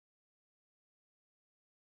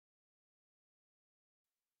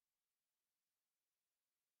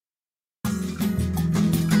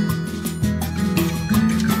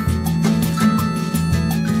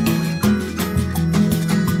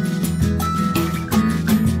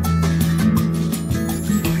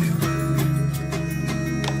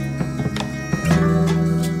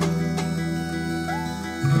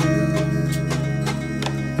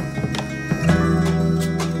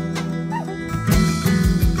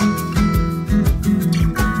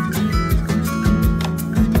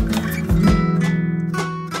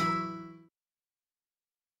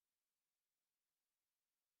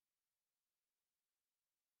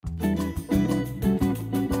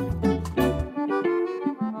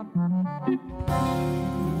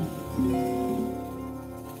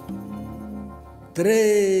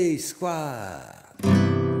3, 4.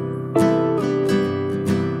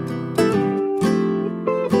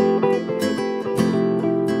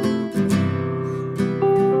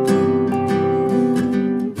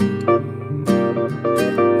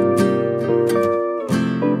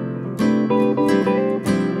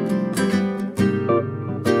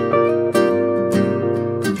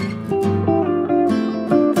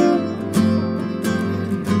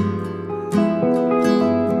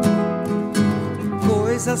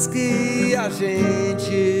 Coisas que a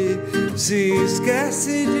gente se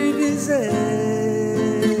esquece de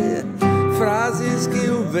dizer, frases que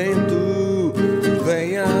o vento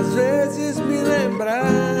vem às vezes me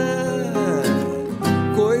lembrar,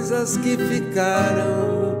 coisas que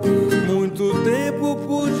ficaram muito tempo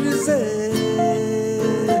por dizer.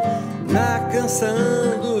 Na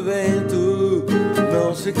canção do vento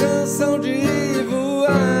não se cansam de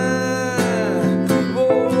voar.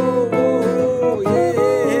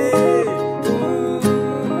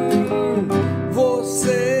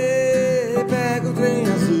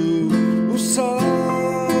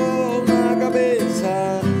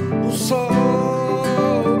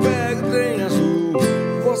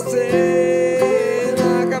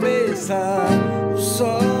 O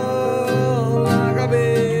sol na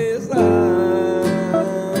cabeça.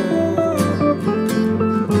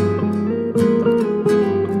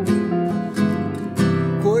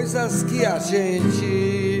 Coisas que a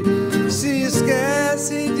gente se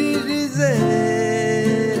esquece de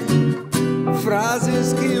dizer,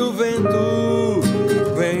 frases que o vento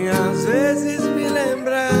vem às vezes me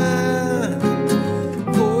lembrar,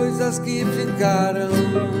 coisas que ficaram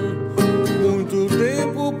muito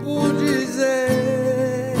tempo por dizer.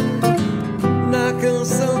 Na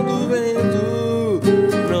canção do vento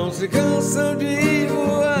não se cansam de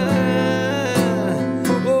voar.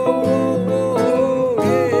 Oh, oh, oh, oh,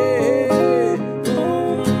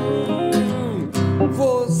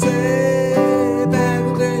 Você pega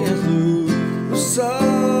o trem azul, o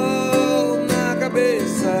sol na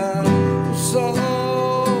cabeça. O sol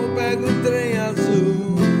pega o trem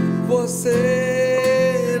azul,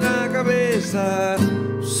 você na cabeça.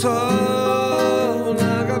 Sol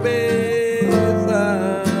na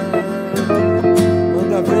cabeça.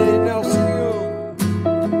 Manda ver, Nelson.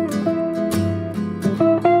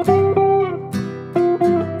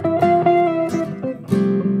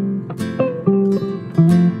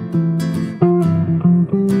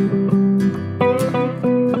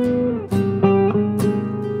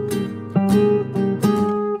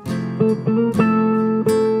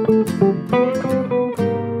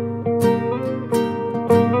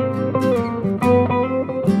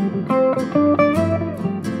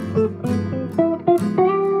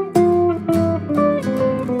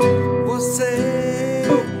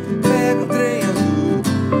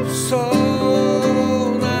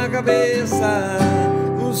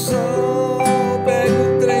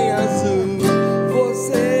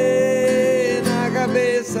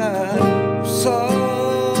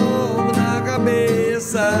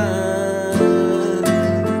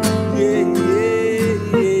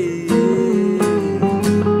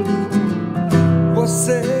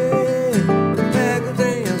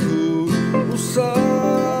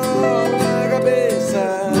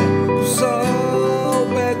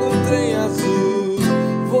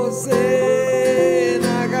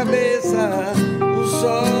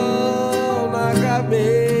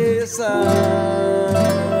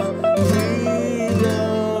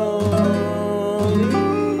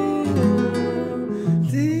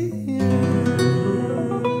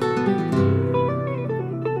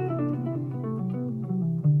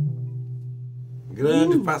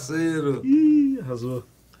 Grande parceiro. Ih, arrasou.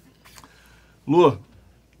 Lu,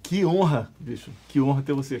 que honra, bicho. Que honra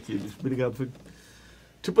ter você aqui, bicho. Obrigado. Foi...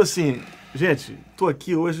 Tipo assim, gente, tô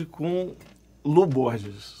aqui hoje com Lu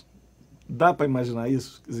Borges. Dá pra imaginar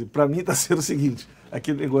isso? Quer dizer, pra mim tá sendo o seguinte,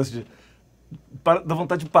 aquele negócio de... dá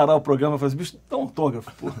vontade de parar o programa e falar assim, bicho, dá um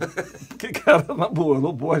autógrafo, porra. Porque, cara, na boa,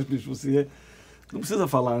 Lu Borges, bicho, você... Não precisa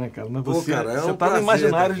falar, né, cara? Mas você, cara, você tá no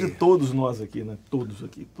imaginário de todos nós aqui, né? Todos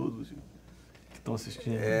aqui, todos que estão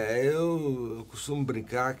assistindo. Eu costumo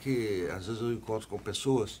brincar que, às vezes, eu encontro com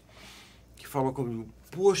pessoas que falam comigo,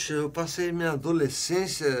 poxa, eu passei minha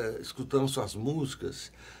adolescência escutando suas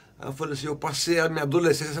músicas. Aí eu falei assim, eu passei a minha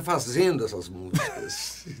adolescência fazendo essas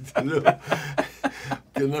músicas, entendeu?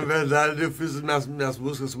 Porque, na verdade, eu fiz minhas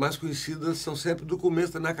músicas mais conhecidas, são sempre do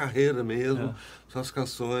começo da minha carreira mesmo. São as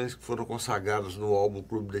canções que foram consagradas no álbum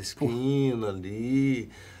Clube da Esquina, ali.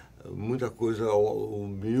 Muita coisa, o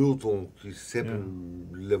Milton, que sempre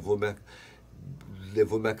levou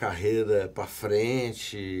minha carreira para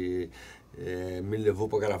frente. me levou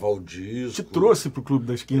para gravar o disco. Te trouxe para o Clube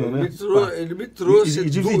da Esquina, né? Ele me trouxe. E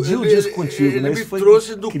dividiu o disco contigo, ele né? me Isso foi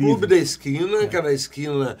trouxe do incrível. Clube da Esquina, que era a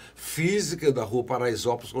esquina física da rua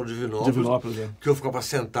Paraisópolis com Divinópolis, que eu ficava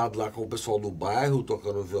sentado lá com o pessoal do bairro,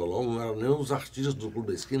 tocando violão. Não eram nem os artistas do Clube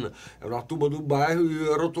da Esquina, era uma turma do bairro e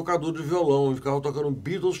eu era o tocador de violão. Eu ficava tocando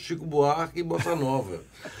Beatles, Chico Buarque e Bossa Nova.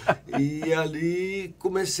 E ali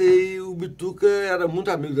comecei, o Bituca era muito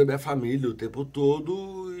amigo da minha família o tempo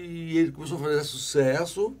todo, e ele começou a fazer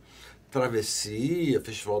sucesso, Travessia,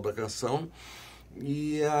 Festival da Canção,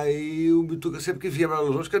 e aí o Bituca sempre que via para Los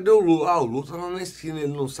Angeles, cadê o Lu? Ah, o Lu tá lá na esquina,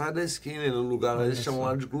 ele não sai da esquina, no lugar lá, eles chamam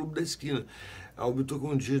lá de Clube da Esquina. Aí o Bituca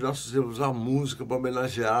um dia nós fizemos uma música para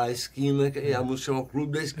homenagear a esquina, e a música chama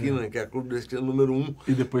Clube da Esquina, que é a Clube da Esquina número 1.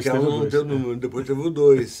 E depois que teve ela não o 2. teve número, depois teve o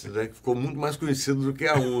 2, né, que ficou muito mais conhecido do que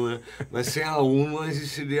a 1, né? Mas sem a 1 não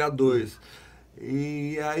existiria a 2.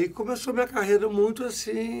 E aí começou a minha carreira muito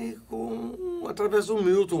assim, através do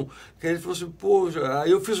Milton, que ele falou assim, poxa, aí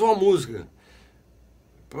eu fiz uma música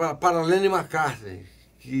para Lennon e McCartney,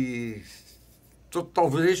 que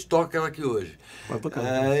talvez a gente toque ela aqui hoje.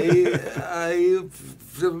 Aí eu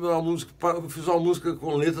fiz uma música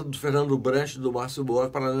com letra do Fernando Brandt, do Márcio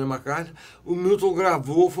Borges, para Lennon e McCartney. O Milton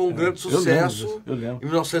gravou, foi um grande sucesso. Eu lembro. Em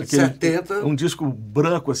 1970. Um disco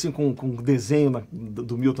branco, assim, com desenho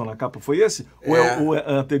do Milton na capa. Foi esse? Ou é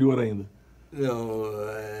anterior ainda? Não,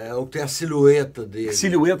 é o que tem a silhueta dele. A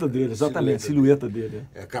silhueta dele, exatamente, silhueta dele.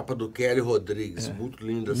 É a capa do Kelly Rodrigues, muito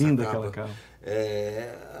linda essa linda capa. Aquela capa.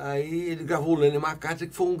 Aí ele gravou o Lennon e McCartney,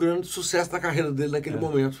 que foi um grande sucesso da carreira dele naquele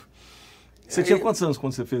momento. Você tinha quantos anos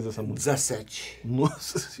quando você fez essa música? 17.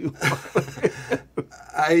 Nossa Senhora!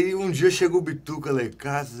 Aí um dia chegou o Bituca lá em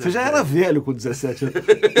casa. Você já era velho com 17 anos.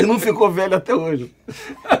 E não ficou velho até hoje.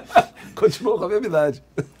 Continuou com a mesma idade.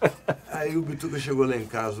 Aí o Bituca chegou lá em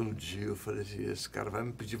casa um dia, eu falei assim, esse cara vai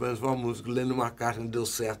me pedir mais uma música. Lendo uma carta, não deu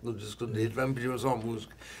certo no disco dele, vai me pedir mais uma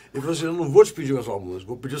música. Ele falou assim, eu não vou te pedir mais uma música,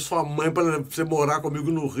 vou pedir sua mãe para você morar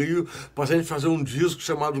comigo no Rio, para a gente fazer um disco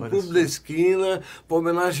chamado Clube da Esquina, para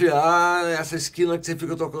homenagear essa esquina que você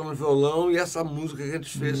fica tocando violão e essa música que a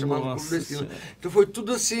gente fez, chamada Clube da Esquina. Então foi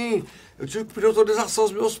tudo assim, eu tive que pedir autorização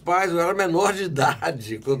aos meus pais, eu era menor de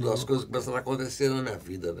idade quando as coisas começaram a acontecer na minha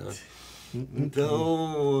vida, né?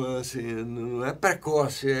 Então, assim, não é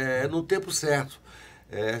precoce, é no tempo certo.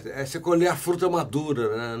 É você colher a fruta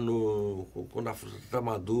madura, né? Quando a fruta está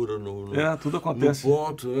madura, tudo acontece. No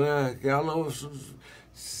ponto, né? Que ela não,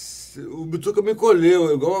 o Bituca me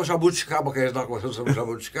colheu, igual o jabuticaba, que a gente estava conversando sobre o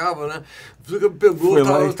jabuticaba, né? O Bituca me pegou,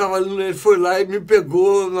 ele foi lá e me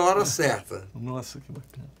pegou na hora certa. Nossa, que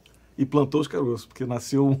bacana. E plantou os caroços, porque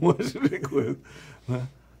nasceu um monte de coisa, né?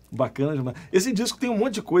 Bacana demais. Esse disco tem um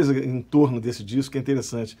monte de coisa em torno desse disco que é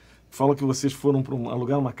interessante. Fala que vocês foram para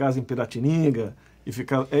alugar uma casa em Piratininga e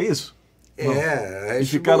ficaram... É isso? E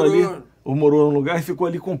ficaram ali, ou morou num lugar e ficou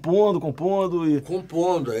ali compondo e...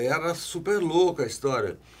 Compondo, era super louca a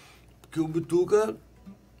história. Porque o Bituca,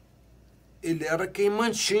 ele era quem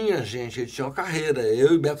mantinha a gente, ele tinha uma carreira.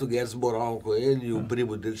 Eu e Beto Guedes moravam com ele, e o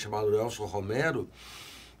primo dele chamado Nelson Romero.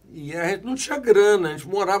 E a gente não tinha grana, a gente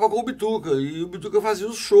morava com o Bituca. E o Bituca fazia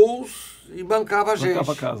os shows e bancava a gente.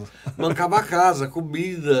 Bancava a casa. Bancava a casa,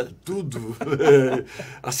 comida, tudo.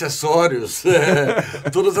 Acessórios.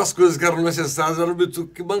 Todas as coisas que eram necessárias era o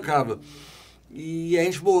Bituca que bancava. E a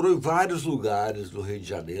gente morou em vários lugares do Rio de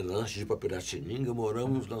Janeiro. Antes de ir para Piratininga,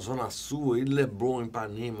 moramos na Zona Sul, em Leblon, em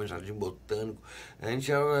Ipanema, Jardim Botânico. A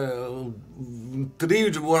gente era um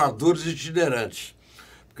trio de moradores itinerantes.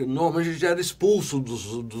 Porque normalmente a gente era expulso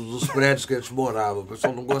dos prédios que a gente morava. O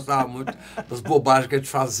pessoal não gostava muito das bobagens que a gente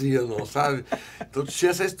fazia, não, sabe? Então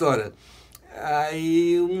tinha essa história.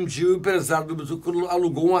 Aí um dia o empresário do Bituca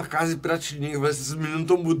alugou uma casa em Piratininga. Falei, esses meninos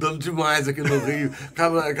estão mudando demais aqui no Rio.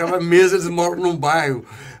 Cada mês eles moram num bairro.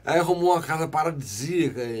 Aí arrumou uma casa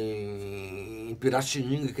paradisíaca em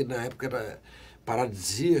Piratininga, que na época era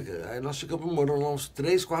paradisíaca. Aí nós ficamos morando lá uns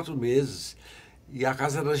 3, 4 meses. E a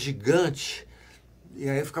casa era gigante. E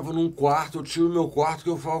aí eu ficava num quarto, eu tinha o meu quarto que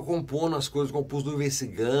eu ficava compondo as coisas, compus do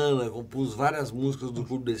Cigana, compus várias músicas do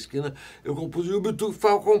Clube da Esquina, eu compus, e o Bituca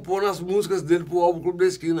ficava compondo as músicas dele pro álbum Clube da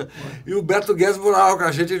Esquina. E o Beto Guedes morava com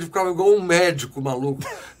a gente, ele ficava igual um médico maluco,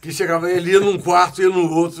 que chegava, ele ia num quarto, ia no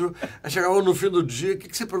outro, aí chegava no fim do dia, o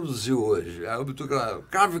que você produziu hoje? Aí o Bituca,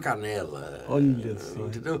 cravo e canela. Olha só.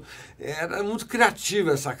 Entendeu? Era muito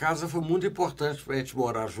criativa essa casa, foi muito importante pra gente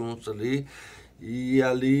morar juntos ali. E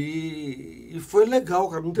foi legal,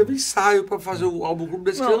 cara. Não teve ensaio para fazer o álbum Clube da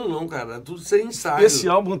Esquina, não, cara. Tudo sem ensaio. Esse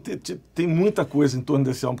álbum tem muita coisa em torno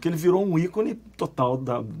desse álbum, porque ele virou um ícone total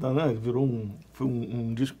né? Virou foi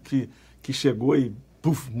um disco que chegou e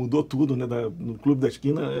mudou tudo, né? No Clube da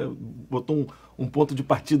Esquina, botou um ponto de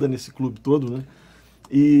partida nesse clube todo, né?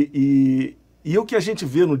 E o que a gente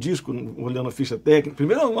vê no disco, olhando a ficha técnica,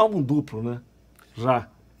 primeiro é um álbum duplo, né? Já.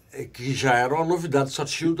 Que já era uma novidade, só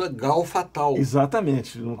tinha o da Gal Fatal.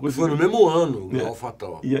 Exatamente. Foi no mesmo ano, Gal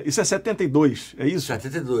Fatal. Isso é 72, é isso?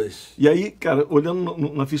 72. E aí, cara,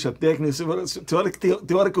 olhando na ficha técnica, você olha que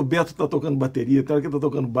tem hora que o Beto tá tocando bateria, tem hora que ele tá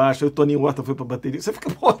tocando baixo, aí o Toninho Horta foi pra bateria. Você fica,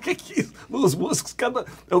 pô, o que é isso? Os músicos,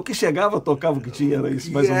 é o que chegava, tocava o que tinha, era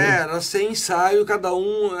isso, mais ou menos. Era sem ensaio, cada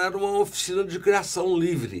um era uma oficina de criação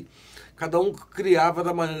livre. Cada um criava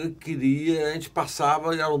da maneira que queria, a gente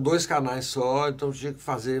passava, eram 2 canais só, então tinha que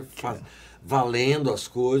fazer valendo as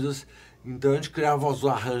coisas. Então a gente criava os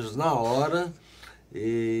arranjos na hora.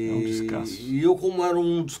 E eu, como era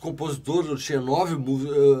um dos compositores, eu tinha 9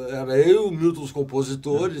 músicos, era eu e o Milton os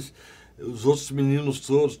compositores, os outros meninos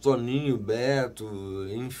todos, Toninho, Beto,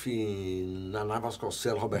 enfim, Naná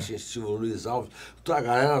Vasconcelos, Robertinho Silva, Luiz Alves, a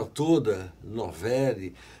galera toda,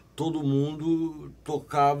 Novelli. Todo mundo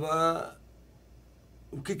tocava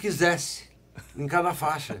o que quisesse em cada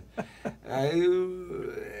faixa. Aí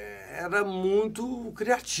era muito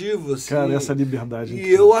criativo, assim. Cara, essa liberdade.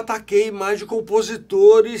 E eu ataquei mais de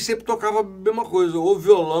compositor e sempre tocava a mesma coisa, ou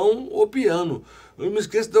violão ou piano. Eu não me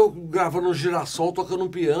esqueço de eu gravando um girassol, tocando um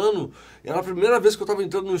piano. Era a primeira vez que eu estava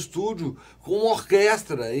entrando no estúdio com uma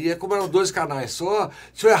orquestra. E como eram 2 canais só,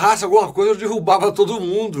 se eu errasse alguma coisa, eu derrubava todo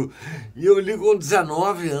mundo. E eu li com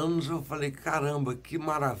 19 anos, eu falei, caramba, que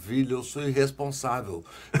maravilha, eu sou irresponsável.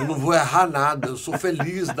 Eu não vou errar nada, eu sou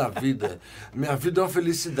feliz da vida. Minha vida é uma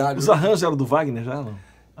felicidade. Os arranjos eram do Wagner já,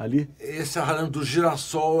 não? Ali? Esse arranjo do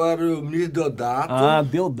girassol era o Mir Deodato. Ah,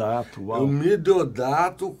 Deodato, uau. O Mir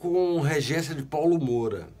Deodato com regência de Paulo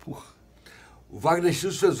Moura. Porra. O Wagner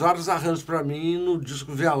Tiso fez vários arranjos para mim no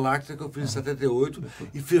disco Via Láctea, que eu fiz em 78,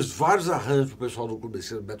 e fez vários arranjos pro pessoal do Clube da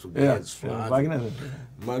Esquina, Beto Guedes, Faria. Wagner.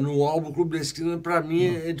 Mas no álbum Clube da Esquina, para mim,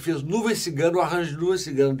 ele fez Nuvem Cigana, o arranjo de Nuvem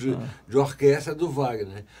Cigana de orquestra do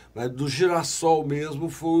Wagner. Mas do girassol mesmo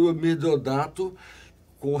foi o Mir Deodato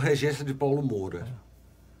com regência de Paulo Moura.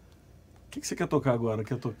 O que você quer tocar agora?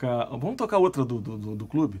 Quer tocar... Vamos tocar outra do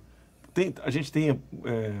clube? A gente tem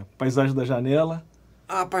Paisagem da Janela.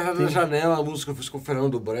 Ah, Paisagem da Janela, a música que eu fiz com o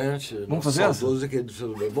Fernando Brant. Vamos fazer essa?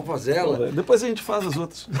 Vamos fazer ela? Depois a gente faz as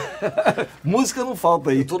outras. Música não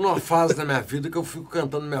falta aí. Eu estou numa fase da minha vida que eu fico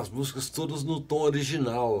cantando minhas músicas todas no tom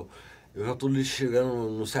original. Eu já estou chegando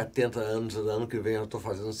nos 70 anos, ano que vem eu estou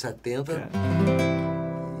fazendo 70.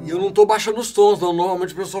 E eu não estou baixando os tons, não.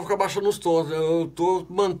 Normalmente o pessoal fica baixando os tons. Eu estou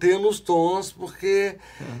mantendo os tons porque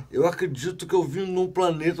eu acredito que eu vim num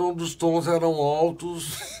planeta onde os tons eram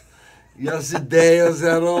altos e as ideias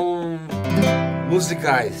eram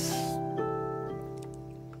musicais.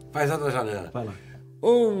 Paisagem da Janela. Vai lá.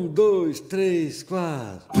 1, 2, 3,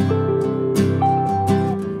 4.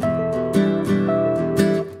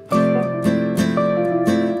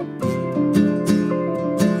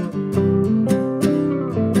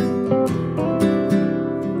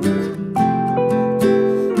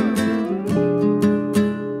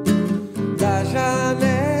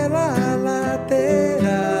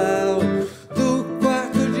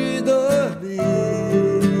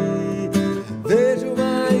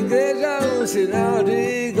 Sinal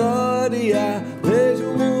de glória, vejo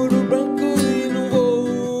um muro branco e num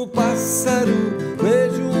voo pássaro,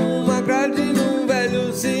 vejo uma grade num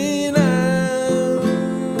velho sinal,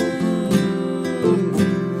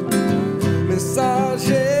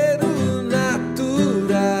 mensageiro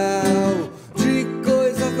natural de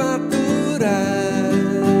coisas naturais.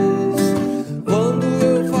 Quando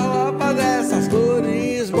eu falava dessas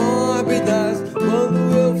cores mórbidas,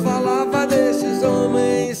 quando eu falava desses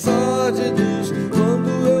homens sórdidos, quando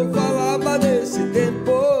eu falava desse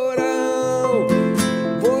temporal,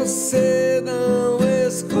 você não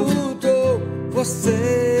escutou,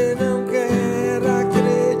 você não quer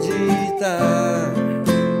acreditar.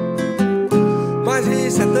 Mas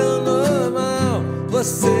isso é tão normal,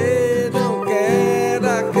 você não quer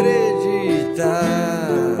acreditar.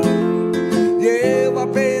 E eu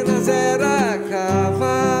apenas era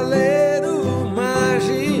cavaleiro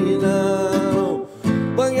marginal,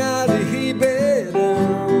 banhado em ribeirão,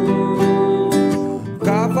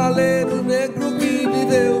 cavaleiro negro que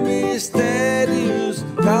viveu mistérios,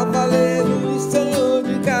 cavaleiro senhor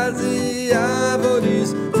de casa e árvores,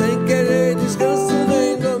 sem querer descanso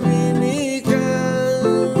nem dominical.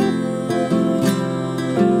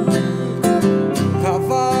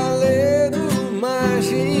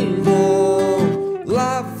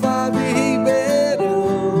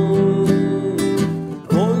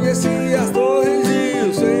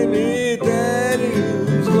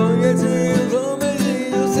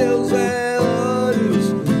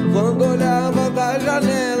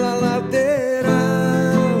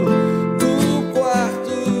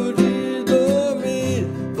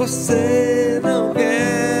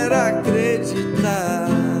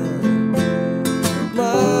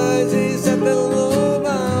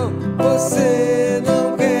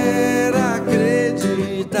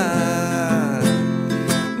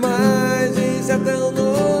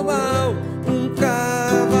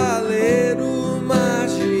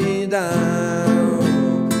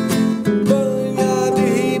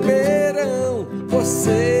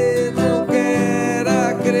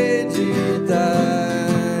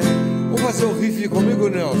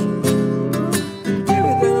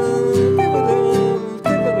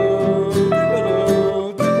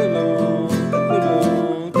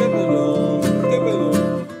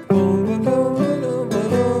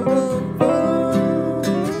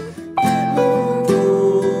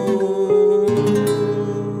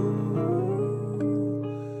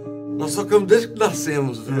 tocamos desde que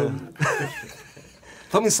nascemos.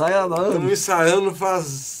 Estamos ensaiando há anos. Estamos ensaiando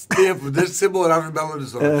faz tempo, desde que você morava em Belo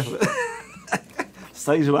Horizonte.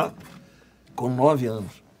 Saí de lá com 9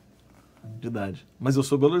 anos de idade. Mas eu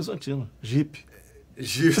sou Belo Horizontino, Jeep.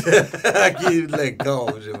 Que legal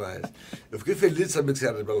demais. Eu fiquei feliz de saber que você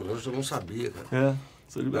era de Belo Horizonte, eu não sabia, cara.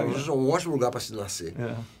 Sou de Belo Horizonte é um ótimo lugar para se nascer.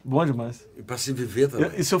 Bom demais. E para se viver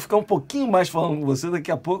também. E se eu ficar um pouquinho mais falando com você,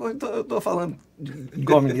 daqui a pouco eu tô falando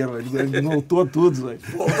igual mineiro, voltou tudo, velho.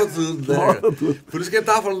 Volta tudo, né? Volta tudo. Por isso que ele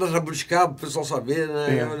tava falando da jabuticaba, pro pessoal saber,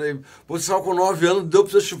 né? Eu falei, pô, você com 9 anos, deu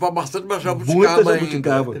pra você chupar bastante mais jabuticaba. Muita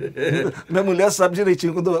jabuticaba. Minha mulher sabe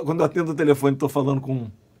direitinho, quando eu atendo o telefone e tô falando com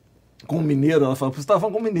um mineiro, ela fala, você estava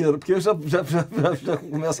falando com um mineiro, porque eu já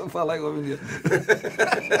começo a falar igual mineiro.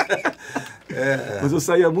 Mas eu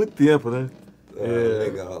saí há muito tempo, né?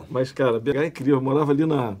 Legal. Mas, cara, BH é incrível. Eu morava ali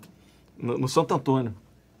no Santo Antônio,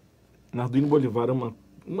 na Arduino Bolivar,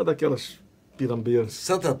 uma daquelas pirambeiras.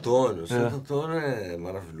 Santo Antônio é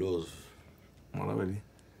maravilhoso. Morava ali.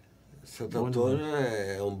 Santo Antônio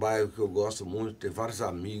é um bairro que eu gosto muito, tem vários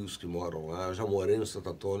amigos que moram lá, eu já morei no Santo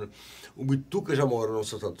Antônio. O Bituca já morou no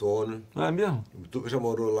Santo Antônio. Ah, é mesmo? O Bituca já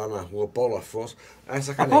morou lá na rua Paulo Afonso.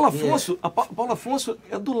 A Paulo Afonso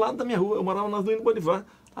é do lado da minha rua, eu morava na Arduino Bolivar.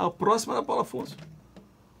 A próxima era Paulo Afonso.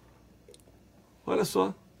 Olha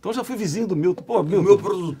só. Então já fui vizinho do Milton. Pô, Milton. O meu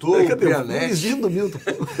produtor, o Pianete. Vizinho do Milton.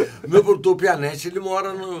 O meu produtor, o Pianete, ele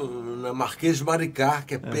mora na Marquês de Maricá,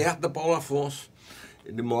 que é perto da Paulo Afonso.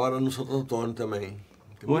 Ele mora no Santo Antônio também.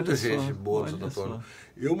 Tem muita gente boa no Santo Antônio.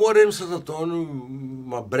 Eu morei no Santo Antônio,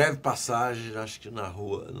 uma breve passagem, acho que na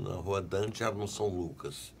rua Dante, era no São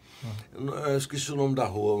Lucas. Eu esqueci o nome da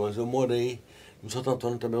rua, mas eu morei no Santo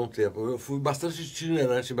Antônio também há um tempo. Eu fui bastante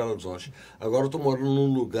itinerante em Belo Horizonte. Agora eu estou morando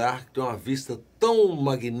num lugar que tem uma vista tão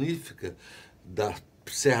magnífica da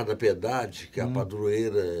Serra da Piedade, que é a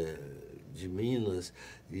padroeira de Minas,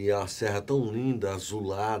 e é uma serra tão linda,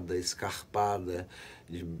 azulada, escarpada,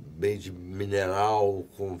 bem de mineral,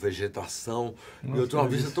 com vegetação. Nossa, e eu tenho uma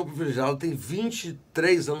vista tão privilegiada. Tem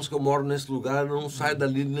 23 anos que eu moro nesse lugar, eu não saio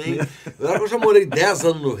dali nem... Eu já morei 10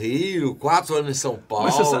 anos no Rio, 4 anos em São Paulo.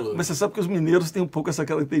 Mas você sabe que os mineiros têm um pouco essa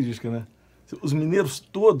característica, né? Os mineiros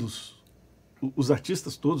todos, os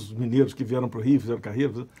artistas todos, os mineiros que vieram para o Rio, fizeram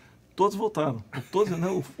carreira, todos voltaram. Todos, né?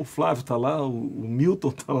 O Flávio está lá, o Milton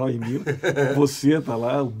está lá em Minas, você está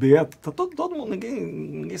lá, o Beto, tá todo mundo,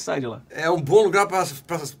 ninguém sai de lá. É um bom lugar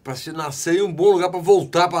para se nascer e um bom lugar para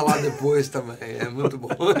voltar para lá depois também. É muito bom.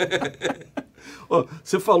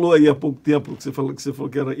 Você falou aí há pouco tempo que você falou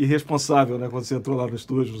que era irresponsável, né? Quando você entrou lá no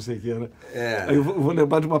estúdio, não sei o que era. Aí eu vou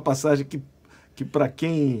lembrar de uma passagem que para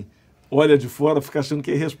quem olha de fora, fica achando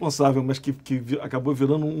que é irresponsável, mas que acabou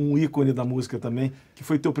virando um ícone da música também, que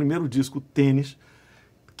foi teu primeiro disco, Tênis,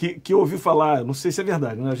 que eu ouvi falar, não sei se é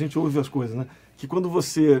verdade, né? A gente ouve as coisas, né? Que quando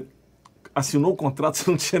você assinou o contrato,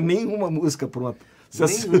 você não tinha nenhuma música pronta.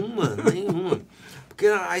 Nenhuma. Porque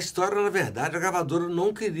a história, na verdade, a gravadora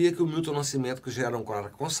não queria que o Milton Nascimento, que já era um cara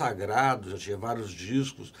consagrado, já tinha vários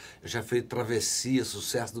discos, já fez travessia,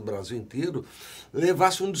 sucesso do Brasil inteiro,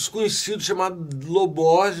 levasse um desconhecido chamado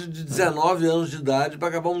Borges, de 19 anos de idade, para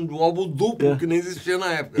gravar um álbum duplo, que nem existia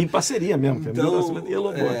na época. Em parceria mesmo, que é Milton Nascimento e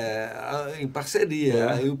Borges. Em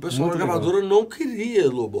parceria. Aí o pessoal da gravadora não queria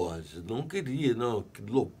Borges, não queria,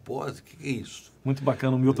 Borges, o que é isso? Muito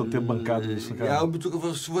bacana o Milton ter bancado isso, cara. E a Milton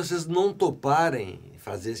falou, se vocês não toparem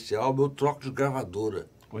fazer este álbum, eu troco de gravadora.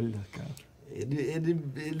 Olha, cara. Ele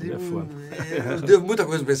é foda. Eu devo muita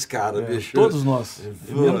coisa pra esse cara, bicho. Todos nós.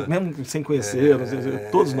 Mesmo sem conhecer,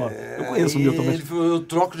 todos nós. Eu conheço o Milton. Ele falou, eu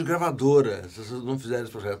troco de gravadora, se vocês não fizerem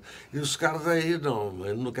esse projeto. E os caras aí, não,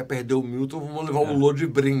 ele não quer perder o Milton, vamos levar o Lô de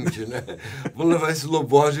brinde, né? Vamos levar esse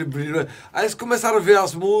Borges de brinde. Aí eles começaram a ver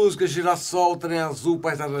as músicas, Girassol, Trem Azul,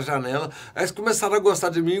 Paisagem da Janela. Aí eles começaram a gostar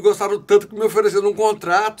de mim e gostaram tanto que me ofereceram um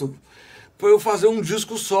contrato para eu fazer um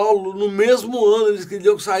disco solo. No mesmo ano, eles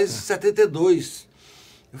queriam que saísse em 72.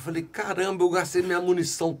 Eu falei, caramba, eu gastei minha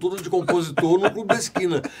munição toda de compositor no Clube da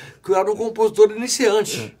Esquina, que eu era um compositor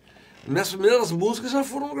iniciante. Minhas primeiras músicas já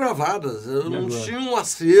foram gravadas, eu não tinha um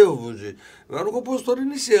acervo eu era um compositor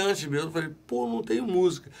iniciante mesmo. Eu falei, pô, não tenho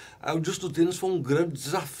música. Aí o disco do Tênis foi um grande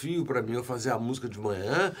desafio para mim. Eu fazia a música de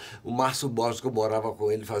manhã, o Márcio Borges, que eu morava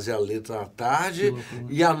com ele, fazia a letra à tarde,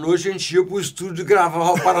 e à noite a gente ia pro estúdio e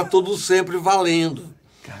gravava Para Todo Sempre valendo.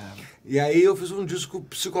 E aí eu fiz um disco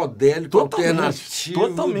psicodélico, alternativo,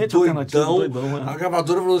 doidão. A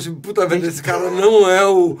gravadora falou assim, puta merda, esse cara não é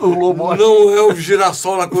não é o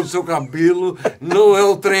girassol na cor do seu cabelo, não é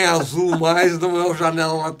o trem azul mais, não é o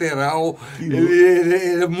janela lateral.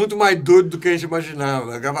 Ele é muito mais doido do que a gente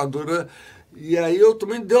imaginava. A gravadora E aí eu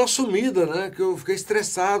também dei uma sumida, né? Que eu fiquei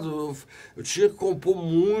estressado. Eu tinha que compor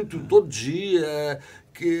muito, todo dia,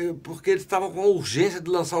 porque eles estavam com a urgência de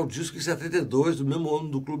lançar o disco em 72, do mesmo ano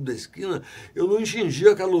do Clube da Esquina. Eu não entendi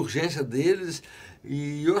aquela urgência deles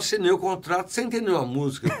e eu assinei o contrato sem ter nenhuma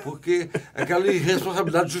música, porque aquela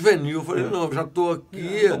irresponsabilidade juvenil. Eu falei, não, já estou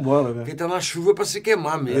aqui, vambora, né? quem está na chuva é para se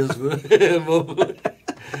queimar mesmo.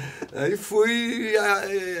 Aí fui,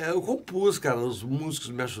 eu compus, cara, os músicos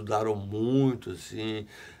me ajudaram muito, assim,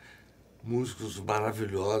 músicos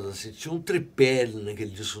maravilhosos, assim, tinha um tripé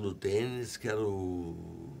naquele disco do tênis, que era o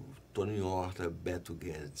Toninho Horta, Beto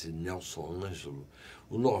Guedes e Nelson Angelo.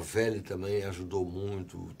 O Novelli também ajudou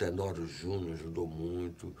muito, o Tenório Júnior ajudou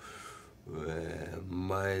muito.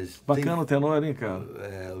 Mas bacana o Tenório, hein, cara?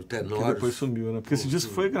 O Tenório. Que depois sumiu, né? Porque esse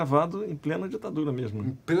disco foi gravado em plena ditadura mesmo.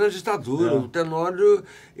 Em plena ditadura. O Tenório,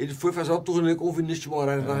 ele foi fazer uma turnê com o Vinícius de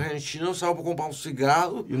Moraes na Argentina, saiu para comprar um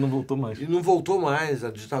cigarro. E não voltou mais. E não voltou mais,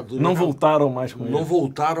 a ditadura. Não voltaram mais com ele. Não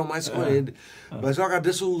voltaram mais com ele. Mas eu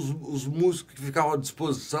agradeço os músicos que ficavam à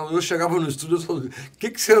disposição. Eu chegava no estúdio e falava, o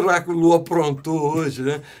que será que o Lu aprontou hoje,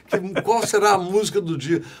 né? Qual será a música do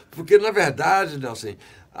dia? Porque, na verdade, Nelson,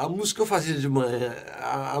 a música que eu fazia de manhã,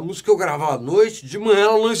 a música que eu gravava à noite, de manhã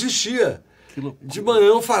ela não existia. De manhã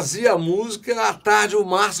eu fazia a música, à tarde o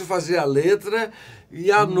Márcio fazia a letra e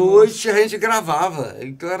à noite a gente gravava.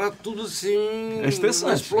 Então era tudo assim,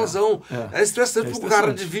 uma explosão. É estressante para um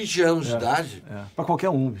cara de 20 anos de idade. Para qualquer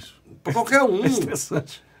um, bicho. Para qualquer um. É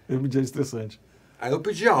estressante. Eu me diria estressante. Aí eu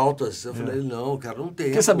pedi altas. Eu falei, não, cara, não tem.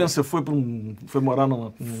 Fiquei sabendo que você foi morar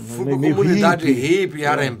numa fui pra comunidade hippie, em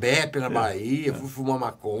Arembepe, na Bahia, fui fumar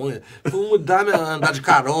maconha, fui andar de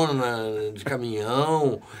carona, de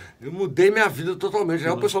caminhão. Eu mudei minha vida totalmente.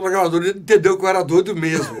 Aí o pessoal da gravadora entendeu que eu era doido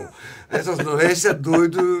mesmo. Esse é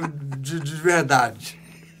doido de verdade.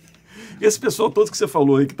 E esse pessoal todo que você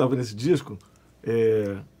falou aí que estava nesse disco,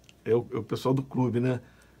 é o pessoal do clube, né?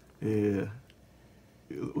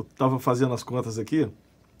 Eu estava fazendo as contas aqui,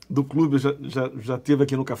 do clube já teve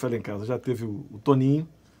aqui no Café lá em Casa, já teve o Toninho,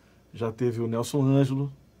 já teve o Nelson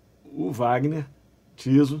Angelo, o Wagner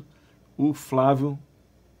Tiso, o Flávio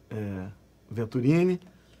Venturini.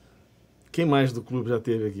 Quem mais do clube já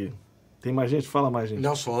teve aqui? Tem mais gente? Fala mais gente.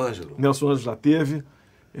 Nelson Angelo. Nelson Angelo já teve,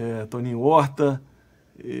 Toninho Horta,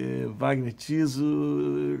 Wagner Tiso.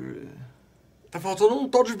 Tá faltando um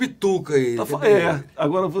tal de bituca aí.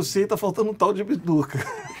 Agora você tá faltando um tal de bituca.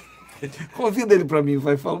 Convida ele pra mim,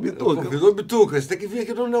 vai falar o bituca. Convidou o bituca, você tem que vir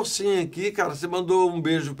aqui no Nelson aqui, cara. Você mandou um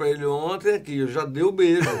beijo pra ele ontem aqui, eu já dei o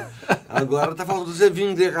beijo. Agora tá faltando você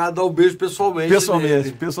vir dar o beijo pessoalmente.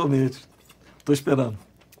 Pessoalmente. Tô esperando.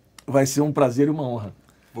 Vai ser um prazer e uma honra.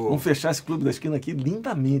 Pô. Vamos fechar esse Clube da Esquina aqui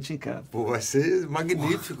lindamente, hein, cara. Pô, vai ser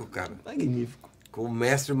magnífico, cara. Magnífico. Com o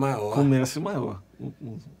mestre maior. Com o mestre maior.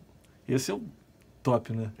 Esse é o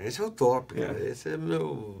top, né? Esse é o top, cara. Esse é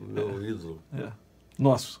meu ídolo.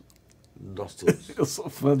 Nosso. Nós todos. Eu sou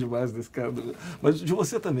fã demais desse cara. Mas de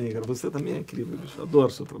você também, cara. Você também é incrível, bicho. Adoro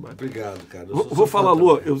o seu trabalho. Obrigado, cara. Vou falar,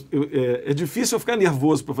 Lu, é difícil eu ficar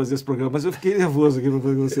nervoso para fazer esse programa, mas eu fiquei nervoso aqui para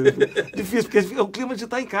fazer você. Difícil, porque é o clima de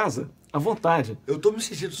estar em casa, à vontade. Eu tô me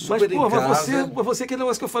sentindo super em casa. Mas você, aquele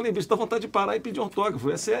negócio que eu falei, bicho, dá vontade de parar e pedir um autógrafo,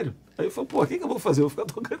 é sério. Aí eu falei, o que eu vou fazer? Eu vou ficar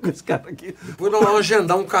tocando com esse cara aqui. Depois nós vamos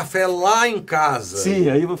agendar um café lá em casa.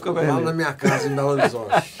 Sim, aí eu vou ficar lá na minha casa, em Belo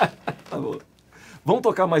Horizonte. Tá bom. Vamos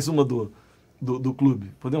tocar mais uma do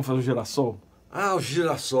clube. Podemos fazer o Geração? O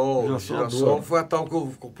Girassol. O Girassol foi a tal que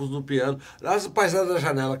eu compus no piano. As Paisagens da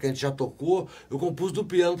Janela, que a gente já tocou, eu compus do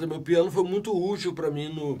piano também. O piano foi muito útil para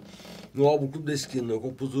mim no álbum Clube da Esquina. Eu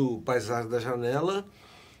compus o Paisagens da Janela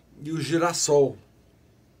e o Girassol.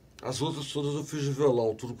 As outras todas eu fiz de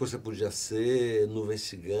violão. Tudo que você podia ser, Nuvem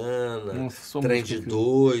Cigana, Trem de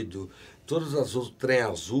Doido, todas as outras, Trem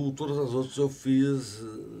Azul, todas as outras eu fiz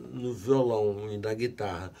no violão e na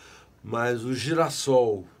guitarra. Mas o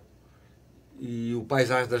Girassol e o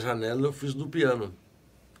Paisagem da Janela eu fiz no piano.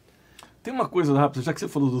 Tem uma coisa rápida, já que você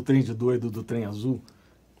falou do Trem de Doido, do Trem Azul.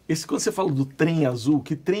 Quando você fala do Trem Azul,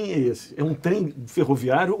 que trem é esse? É um trem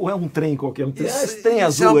ferroviário ou é um trem qualquer? Esse Trem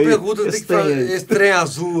Azul aí. Essa é uma pergunta que tem que fazer. Esse Trem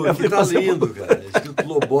Azul aqui tá lindo, cara. Escrito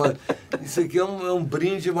Lobos. Isso aqui é um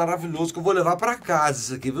brinde maravilhoso que eu vou levar para casa,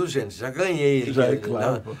 isso aqui, viu, gente? Já ganhei. Já é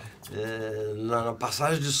claro. Na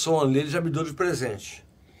passagem de som ali, ele já me deu de presente.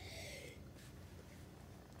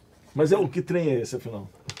 Mas que trem é esse, afinal?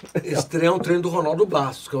 Esse trem é um trem do Ronaldo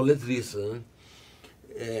Bastos, que é o letrista, né?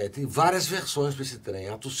 Tem várias versões para esse trem.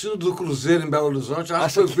 A torcida do Cruzeiro em Belo Horizonte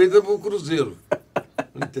acho que foi feita para o Cruzeiro.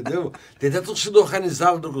 Entendeu? Tem até a torcida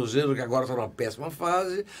organizada do Cruzeiro, que agora está numa péssima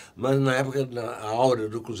fase, mas na época, a áurea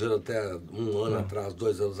do Cruzeiro até um ano atrás,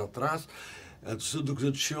 2 anos atrás, A torcida do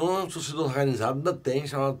Cruzeiro tinha uma torcida organizada, ainda tem,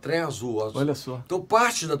 chamada Trem Azul. Olha só. Então,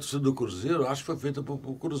 parte da torcida do Cruzeiro, acho que foi feita por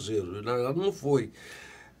Cruzeiro. Na verdade, não foi.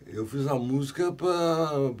 Eu fiz a música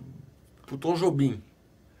para o Tom Jobim.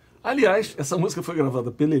 Aliás, essa música foi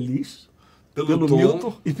gravada pelo Elis, pelo Tom,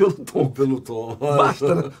 Milton e pelo Tom. Pelo Tom.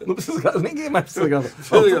 Basta, né? Não precisa gravar, ninguém mais precisa gravar.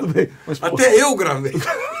 Tudo bem. Mas, até eu gravei.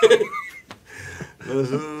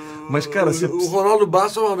 Mas, cara, o Ronaldo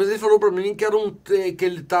Bastos, uma vez, ele falou para mim que que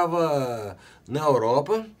ele estava na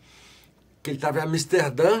Europa, que ele estava em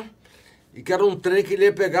Amsterdã, e que era um trem que ele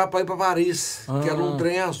ia pegar para ir para Paris, que era um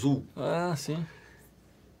trem azul. Ah, sim.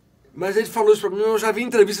 Mas ele falou isso para mim, eu já vi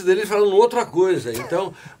entrevista dele falando outra coisa.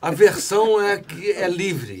 Então, a versão é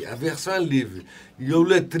livre, a versão é livre. E o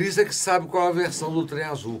letrista é que sabe qual é a versão do trem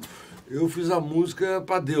azul. Eu fiz a música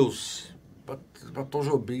para Deus, para Tom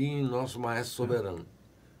Jobim, nosso maestro soberano.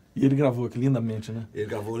 E ele gravou aqui lindamente, né? Ele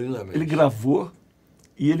gravou lindamente. Ele gravou.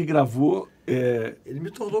 Ele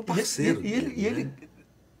me tornou parceiro. E ele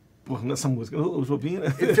Porra, nessa música, o Jobim...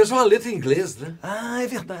 Ele fez uma letra em inglês, né? Ah, é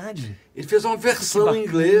verdade. Ele fez uma versão em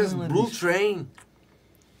inglês, Blue Train.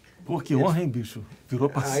 Pô, que honra, hein, bicho? Virou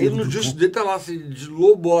parceiro. Aí no disco dele tá lá assim, de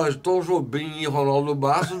Borges, Tom Jobim e Ronaldo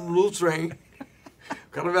Bastos, Blue Train. O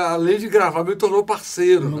cara, além de gravar, me tornou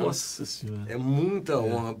parceiro. Nossa Senhora. É muita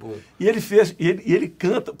honra, pô. E ele fez, ele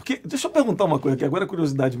canta... Porque, deixa eu perguntar uma coisa aqui, agora é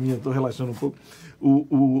curiosidade minha, estou relaxando um pouco.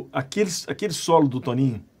 Aquele solo do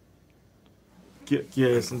Toninho, que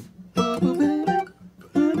é assim...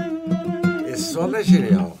 Esse solo é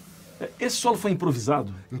genial. Esse solo foi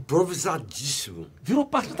improvisado? Improvisadíssimo. Virou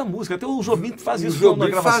parte da música. Até o Jobim faz isso na gravação dele. O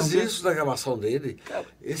Jobim faz isso na gravação dele.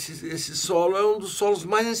 Esse solo é um dos solos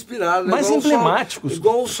mais inspirados. Mais emblemáticos.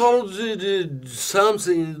 Igual o solo de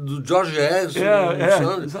Something, do George Harrison.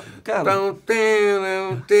 Cara...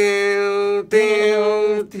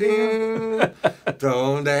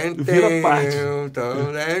 Vira parte.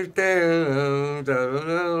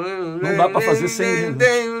 Não dá pra fazer sem...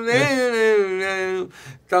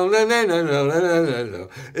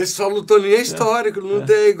 Esse solo do Toninho é histórico, não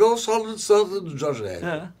tem igual o solo do Santos do George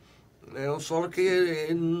Harrison. É um solo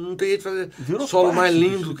que não tem jeito de fazer solo mais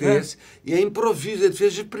lindo que esse. E é improviso, ele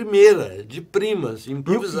fez de primeira, de primas,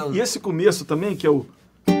 improvisando. E esse começo também, que é o...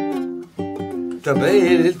 Também,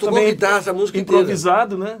 ele tocou guitarra, essa música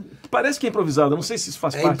improvisado, inteira. Né? Parece que é improvisado, eu não sei se isso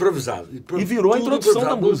faz parte. É improvisado. E virou a introdução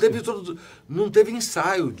da música. Não teve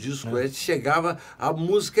ensaio disso. A gente chegava, a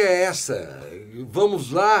música é essa,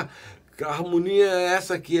 vamos lá, a harmonia é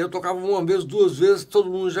essa aqui. Eu tocava uma vez, duas vezes, todo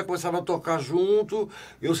mundo já começava a tocar junto.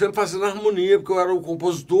 Eu sempre fazendo harmonia, porque eu era o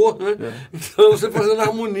compositor, né? Então eu sempre fazendo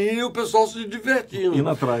harmonia e o pessoal se divertindo. Indo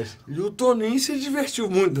atrás. E o Toninho se divertiu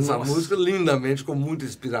muito nessa música, lindamente, com muita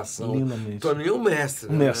inspiração. Lindamente. O Toninho é um mestre.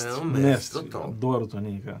 Um mestre, né? É um mestre total. Adoro o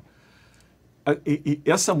Toninho, cara. E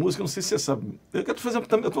essa música, não sei se você sabe. Eu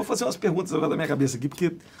vou fazer umas perguntas agora da minha cabeça aqui,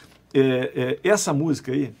 porque essa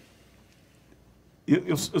música aí.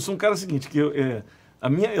 Eu sou um cara seguinte, que eu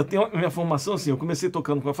tenho a minha formação assim, eu comecei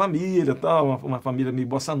tocando com a família, tal, uma família meio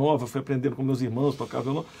bossa nova, fui aprendendo com meus irmãos, tocar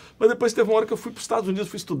violão, mas depois teve uma hora que eu fui para os Estados Unidos,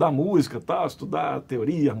 fui estudar música, tal, estudar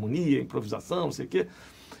teoria, harmonia, improvisação, não sei o quê.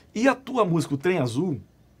 E a tua música, o Trem Azul,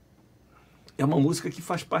 é uma música que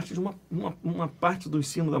faz parte de uma parte do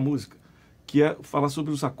ensino da música, que é falar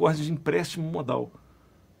sobre os acordes de empréstimo modal.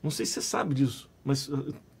 Não sei se você sabe disso, mas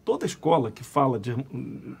toda escola que fala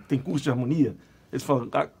tem curso de harmonia, eles falam,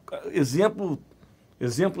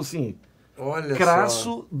 exemplo assim, olha crasso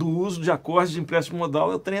só. Do uso de acordes de empréstimo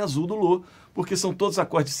modal é o Trem Azul do Lô, porque são todos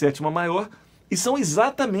acordes de sétima maior e são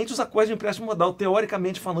exatamente os acordes de empréstimo modal,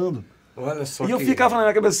 teoricamente falando. Olha só. E eu ficava na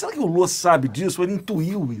minha cabeça, será que o Lô sabe disso? Ele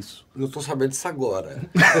intuiu isso? Eu estou sabendo disso agora.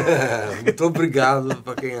 Muito obrigado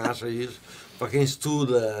para quem acha isso, para quem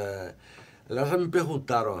estuda. Aliás, já me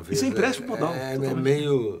perguntaram uma vez. Isso é empréstimo modal.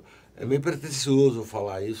 É meio pretencioso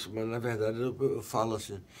falar isso, mas na verdade eu falo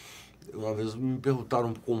assim. Uma vez me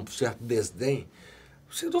perguntaram com um certo desdém,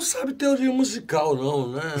 você não sabe teoria musical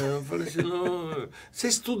não, né? Eu falei assim, não, você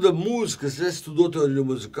estuda música, você já estudou teoria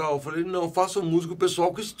musical? Eu falei, não, eu faço música o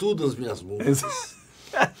pessoal que estuda as minhas músicas.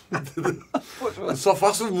 Eu só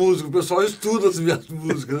faço música, o pessoal estuda as minhas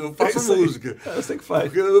músicas, eu faço música. Eu sei que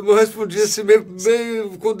faz. Porque eu respondi assim, meio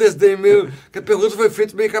com desdém, que a pergunta foi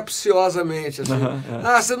feita meio capciosamente. Assim.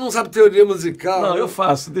 Você não sabe teoria musical? Não, eu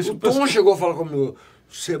faço. O Tom chegou a falar comigo,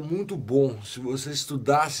 você é muito bom, se você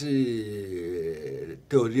estudasse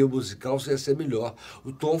teoria musical, você ia ser melhor.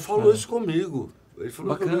 O Tom falou isso comigo. Ele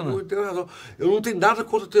falou Bacana. que eu tenho razão. Eu não tenho nada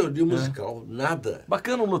contra teoria musical, nada.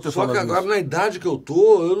 Bacana o Lô ter Só que falado agora, isso. na idade que eu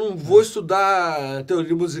tô, eu não vou estudar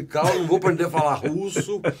teoria musical, não vou aprender a falar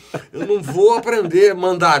russo, eu não vou aprender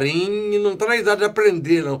mandarim, não tá na idade de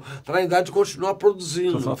aprender, não. Tá na idade de continuar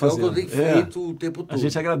produzindo, Continuar que é o que eu fazendo. tenho feito o tempo todo. A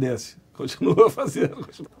gente agradece. Continua fazendo.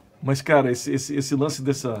 Mas, cara, esse lance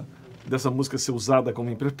dessa música ser usada como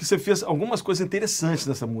empresa, porque você fez algumas coisas interessantes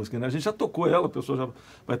nessa música, né? A gente já tocou ela, a pessoa já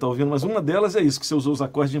vai estar ouvindo, mas uma delas é isso, que você usou os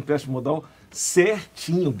acordes de empréstimo modal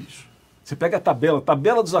certinho, bicho. Você pega a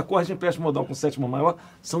tabela dos acordes de empréstimo modal com sétima maior,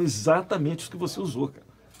 são exatamente os que você usou, cara.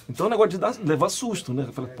 Então é um negócio de levar susto, né?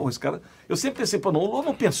 Eu falei, pô, esse cara... Eu sempre pensei, pô, não, o Lô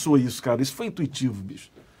não pensou isso, cara, isso foi intuitivo,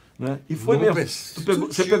 bicho. Né? E foi Não mesmo.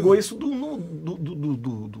 Você pegou isso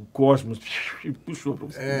do cosmos e puxou pra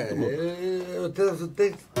você. Eu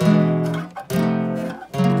tenho...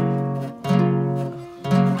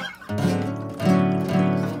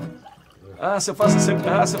 Ah, você faz assim.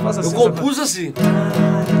 Eu compus assim. Ah,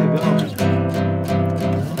 legal.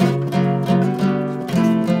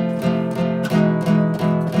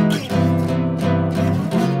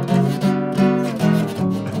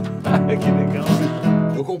 Que legal.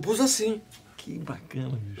 Eu compus assim. Que bacana,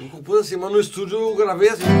 bicho. Eu compus assim, mas no estúdio eu gravei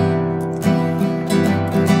assim.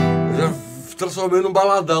 Eu já transformei num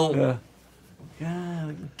baladão. É.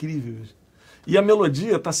 Cara, que incrível, bicho. E a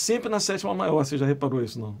melodia tá sempre na sétima maior, você já reparou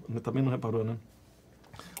isso, não? Também não reparou, né?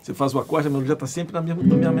 Você faz o acorde, a melodia tá sempre na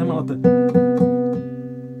mesma nota.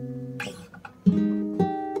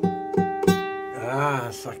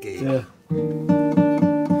 Ah, saquei. É.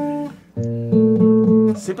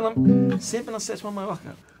 Sempre na sétima maior,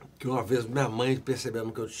 cara. Que uma vez minha mãe,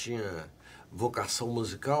 percebendo que eu tinha vocação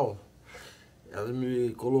musical, ela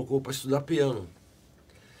me colocou para estudar piano.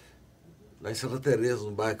 Lá em Santa Teresa,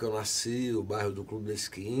 no bairro que eu nasci, o bairro do Clube da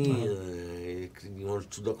Esquina, onde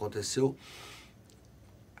tudo aconteceu.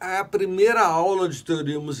 A primeira aula de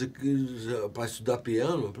teoria musical, para estudar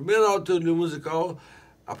piano, a primeira aula de teoria musical,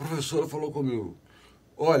 a professora falou comigo,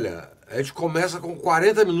 olha, a gente começa com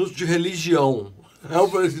 40 minutos de religião. Aí eu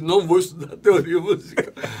falei assim, não vou estudar teoria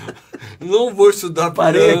musical, não vou estudar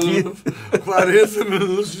Parei piano, aqui. 40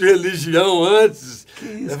 minutos de religião antes.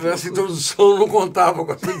 Isso, Essa introdução não contava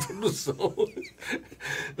com essa introdução.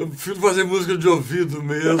 Eu prefiro fazer música de ouvido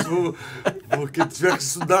mesmo, porque tiver que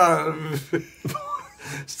estudar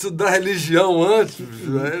religião antes,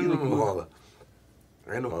 aí não rola.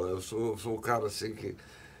 Aí não rola. Eu sou um cara assim que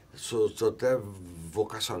sou até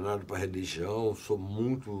vocacionado para religião, sou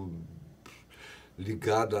muito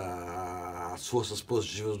ligado às forças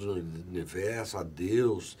positivas do universo, a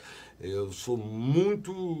Deus. Eu sou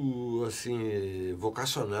muito, assim,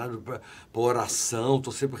 vocacionado para oração,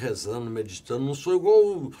 estou sempre rezando, meditando. Não sou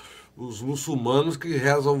igual os muçulmanos que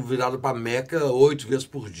rezam virado para Meca 8 vezes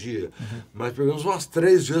por dia. Uhum. Mas pelo menos umas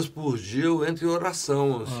 3 vezes por dia eu entro em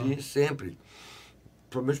oração, assim, sempre.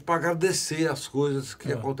 Principalmente para agradecer as coisas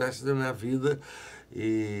que acontecem na minha vida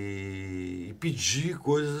e pedir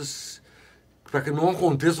coisas para que não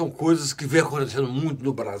aconteçam coisas que vem acontecendo muito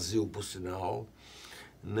no Brasil, por sinal,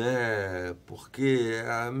 né? Porque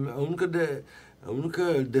a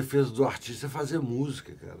única defesa do artista é fazer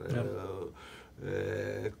música, cara.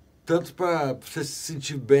 Tanto para você se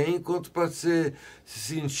sentir bem, quanto para você se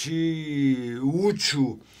sentir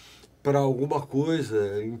útil para alguma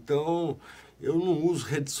coisa. Então, eu não uso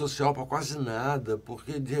rede social para quase nada,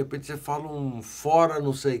 porque de repente você fala um fora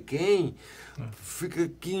não sei quem, fica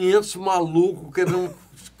 500 malucos querendo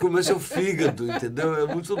comer seu fígado, entendeu? É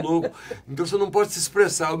muito louco. Então você não pode se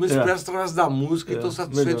expressar. Eu me expresso através da música e estou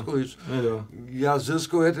satisfeito com isso. Melhor. E às vezes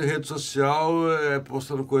que eu entro em rede social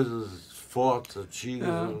postando coisas, fotos antigas.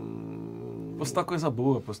 Postar coisa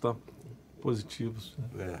boa, postar positivos.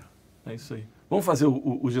 É isso aí. Vamos fazer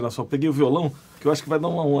o girassol. Peguei o violão, que eu acho que vai dar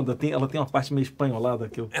uma onda. Ela tem uma parte meio espanholada.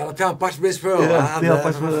 Ela tem uma parte meio espanholada. Tem uma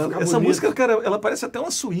parte essa música, cara, ela parece até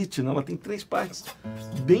uma suíte, né? Ela tem 3 partes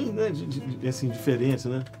bem, né, assim, diferentes,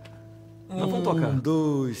 né? Nós vamos tocar. 1,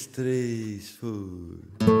 2, 3, foi.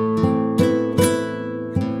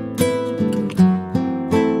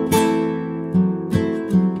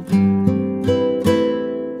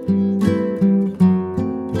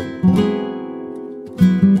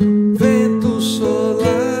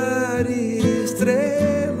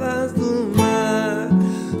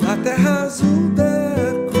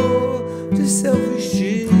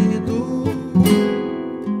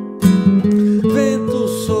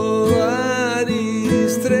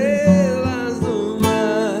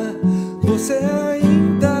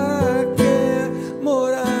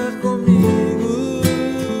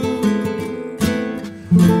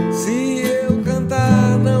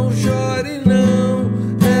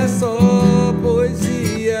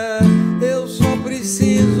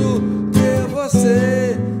 preciso ter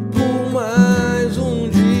você por mais um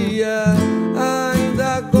dia.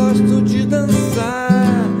 Ainda gosto de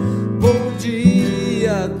dançar. Bom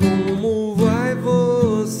dia, como vai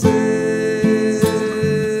você?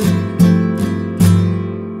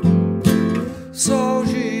 Sol,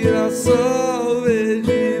 girassol,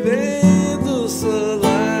 verde, vento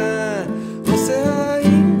solar. Você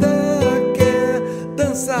ainda quer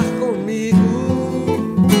dançar comigo?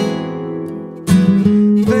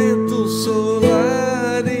 Vento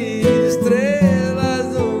solar e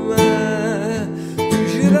estrelas no mar, o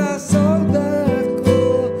girassol da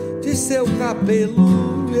cor de seu cabelo.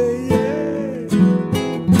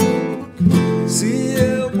 Se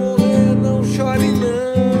eu morrer, não chore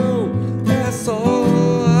não, é só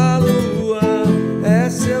a lua, é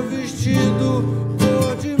seu vestido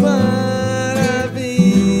cor de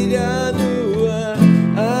maravilha nua.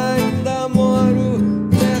 Ainda moro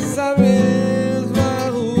nessa mesma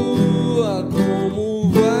rua, como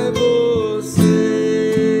vai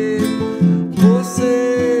você?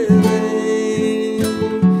 Você vem,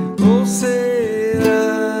 ou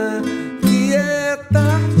será que é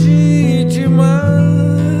tarde demais?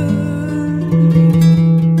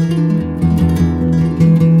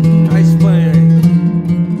 A Espanha aí.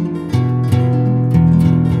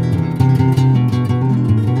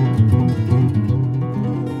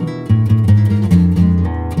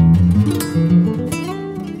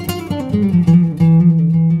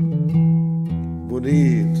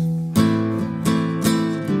 Bonito.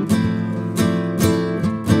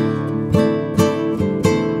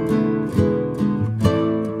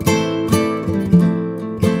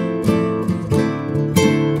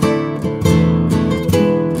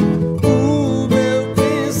 O meu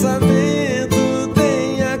pensamento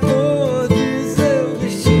tem a cor de seu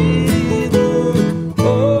vestido,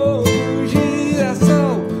 ou um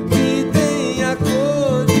girassol que tem a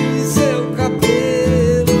cor de seu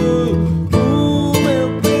cabelo. O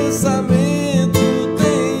meu pensamento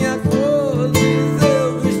tem a cor de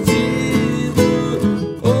seu vestido,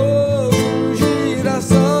 ou um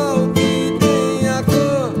girassol que tem a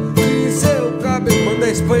cor de seu cabelo. Manda a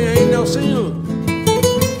Espanha aí, Nelson.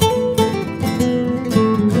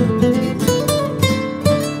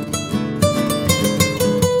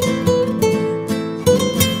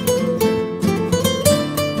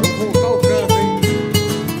 Vou voltar o canto, hein?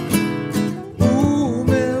 O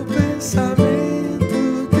meu pensamento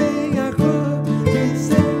tem a cor de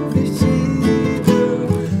seu vestido,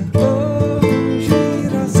 ou um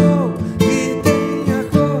girassol que tem a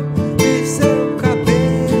cor de seu cabelo.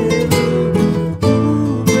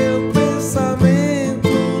 O meu pensamento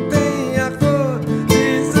tem a cor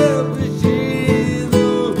de seu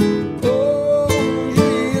vestido, ou um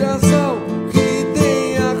girassol que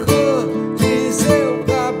tem a cor de seu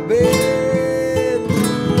cabelo.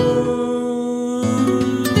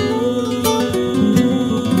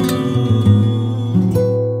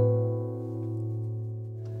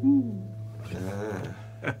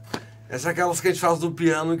 Essa é aquelas que a gente faz do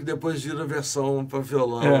piano que depois vira versão para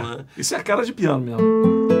violão, né? Isso é a cara de piano mesmo.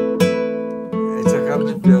 Essa é a cara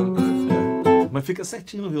de piano, né? Mas fica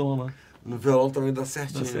certinho no violão, né? No violão também dá Dá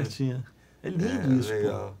certinho. certinho. É lindo isso, pô.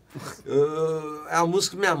 Legal. É a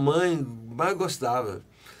música que minha mãe mais gostava.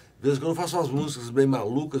 De vez em quando eu faço umas músicas bem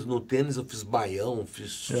malucas. No tênis eu fiz baião,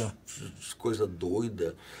 fiz coisa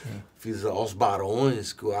doida. Fiz Aos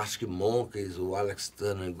Barões, que o Arctic Monkeys, o Alex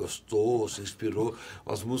Turner gostou, se inspirou.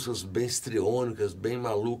 Umas músicas bem histriônicas, bem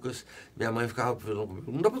malucas. Minha mãe ficava falando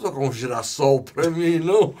comigo, não dá pra tocar um girassol pra mim,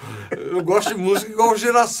 não. Eu gosto de música igual um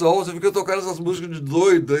girassol. Você fica tocando essas músicas de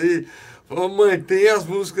doido aí. Falei, mãe, tem as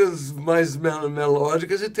músicas mais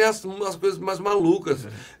melódicas e tem as coisas mais malucas.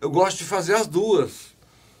 Eu gosto de fazer as duas.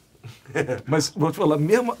 Mas vou te falar,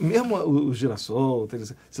 mesmo o girassol,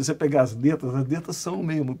 se você pegar as letras são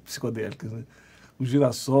meio psicodélicas, né? O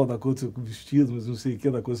girassol da cor do seu vestido, mas não sei o que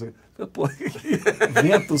da coisa. Pô,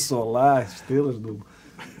 vento solar, estrelas do.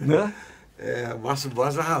 Né? O Márcio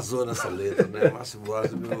Borges arrasou nessa letra, né? O Márcio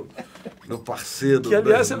Borges, meu parceiro. Que,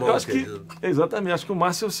 aliás, meu eu irmão, acho que. Exatamente, acho que o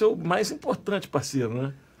Márcio é o seu mais importante parceiro,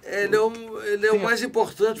 né? Ele é o mais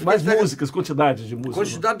importante. Mais músicas, quantidade de música.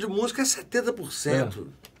 Quantidade de música é 70%.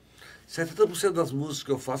 70% das músicas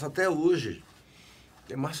que eu faço até hoje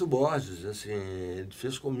é Márcio Borges, assim, ele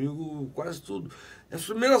fez comigo quase tudo. As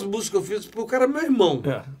primeiras músicas que eu fiz, porque o cara é meu irmão.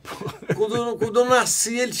 Quando eu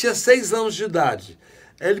nasci, ele tinha 6 anos de idade.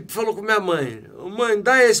 Aí ele falou com minha mãe, mãe,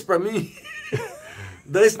 dá esse pra mim.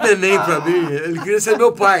 Dá esse neném pra mim. Ele queria ser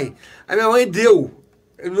meu pai. Aí minha mãe deu.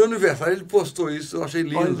 No meu aniversário ele postou isso, eu achei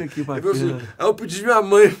lindo. Olha que bacana. Assim, aí eu pedi minha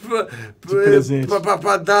mãe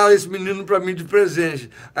para dar esse menino para mim de presente.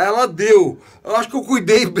 Aí ela deu. Eu acho que eu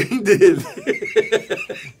cuidei bem dele.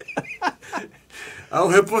 Aí eu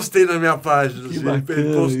repostei na minha página. Que assim, bacana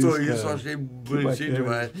ele postou isso, eu achei bonitinho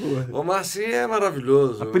demais. Porra. O Marcinho é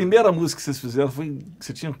maravilhoso. A primeira música que vocês fizeram foi...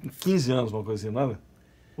 Você tinha 15 anos, uma coisa assim, não era?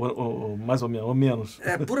 Ou mais ou menos.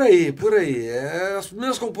 É, por aí, por aí. As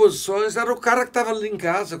primeiras composições era o cara que estava ali em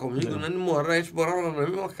casa comigo, né? A gente morava na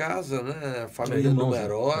mesma casa, né? Família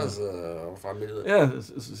numerosa, família...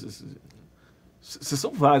 Vocês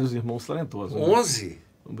são vários irmãos talentosos. 11?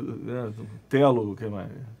 Né? Telo, o que mais?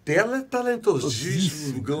 Telo é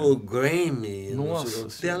talentosíssimo, ganhou Grammy. Nossa.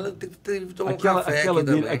 Telo tem que tomar um café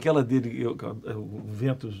aquela dele, o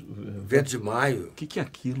Ventos... Vento de Maio. O que é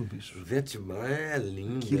aquilo, bicho? Vento de Maio é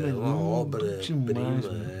lindo, aquilo é uma obra-prima.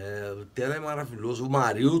 O Telo é maravilhoso. O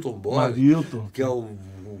Marilton Borges, que é o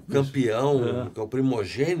campeão, que é o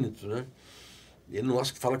primogênito, né? Ele não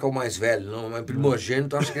acha que fala que é o mais velho, não, mas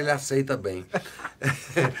primogênito, acho que ele aceita bem.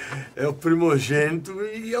 É o primogênito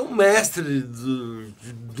e é um mestre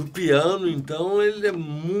do piano, então ele é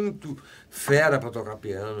muito fera para tocar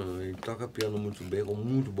piano. Ele toca piano muito bem, com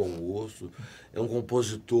muito bom gosto. É um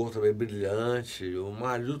compositor também brilhante. O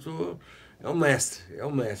Marilton é um mestre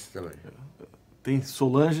também. Tem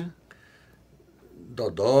Solange?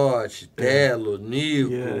 Dodote, Telo,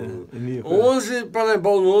 Nico. 11, para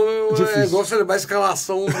lembrar o nome, é igual você lembrar a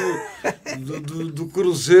escalação do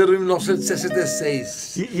Cruzeiro em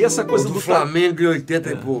 1966. E essa coisa do Flamengo em 80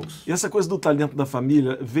 e poucos. E essa coisa do talento da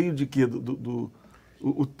família veio de quê?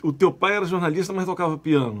 O teu pai era jornalista, mas tocava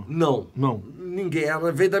piano? Não. Ninguém. Ela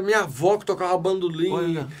veio da minha avó, que tocava bandolim.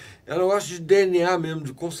 Olha. Ela gosta de DNA mesmo,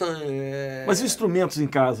 de Mas instrumentos em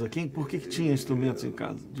casa? Por que tinha instrumentos em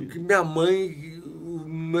casa? Porque minha mãe...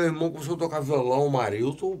 Meu irmão começou a tocar violão, o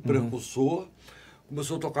Marilton, precursor.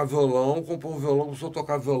 Começou a tocar violão, comprou um violão, começou a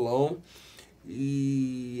tocar violão.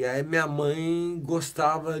 E aí minha mãe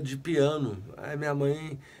gostava de piano. Aí minha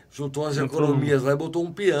mãe juntou as economias lá e botou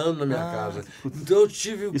um piano na minha casa. Então eu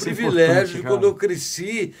tive o privilégio, quando eu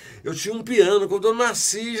cresci, eu tinha um piano. Quando eu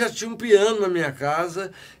nasci, já tinha um piano na minha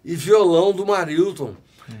casa e violão do Marilton.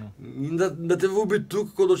 Ainda teve o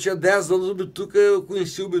Bituca, quando eu tinha 10 anos, eu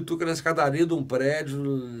conheci o Bituca na escadaria de um prédio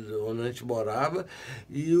onde a gente morava,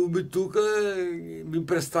 e o Bituca me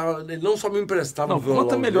emprestava, ele não só me emprestava o violão.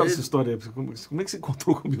 Conta melhor dele. essa história, como é que você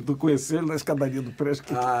encontrou com o Bituca, conheceu ele na escadaria do prédio?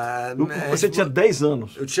 Você tinha 10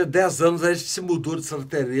 anos? Eu tinha 10 anos, aí a gente se mudou de Santa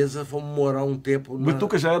Teresa, fomos morar um tempo... O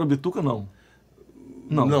Bituca já era o Bituca, não?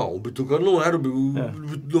 Não, o Bituca não era o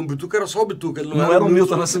Bituca era só o Bituca, ele não era o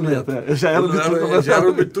Milton Nascimento. Eu já era o Bituca, já era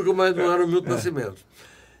o Bituca, mas não era o Milton Nascimento.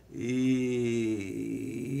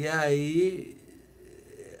 E aí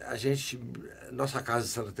nossa casa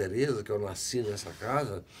de Santa Teresa, que eu nasci nessa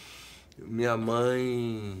casa, minha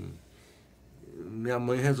mãe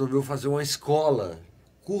resolveu fazer uma escola,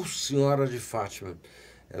 curso Senhora de Fátima.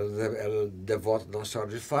 Ela é devota da Nossa Senhora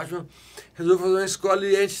de Fátima, resolveu fazer uma escola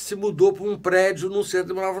e a gente se mudou para um prédio no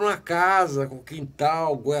centro, morava numa casa com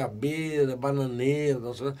quintal, goiabeira, bananeira,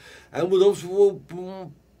 aí mudamos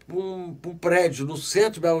para um prédio no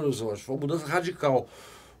centro de Belo Horizonte, foi uma mudança radical.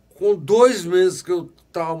 Com 2 meses que eu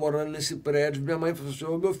estava morando nesse prédio, minha mãe falou assim: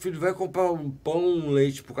 meu filho, vai comprar um pão, um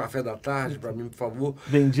leite para o café da tarde para mim, por favor.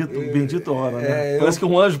 Bendito hora, né? Parece que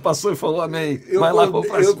um anjo passou e falou: amém, vai lá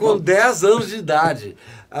comprar esse pão. Eu com 10 anos de idade,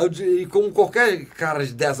 e como qualquer cara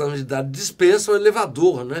de 10 anos de idade, dispensa o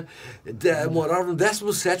elevador, né? Eu morava no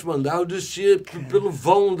 17º andar, eu descia pelo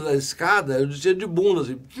vão da escada, eu descia de bunda,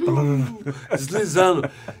 assim, deslizando.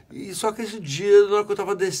 E só que esse dia, na hora que eu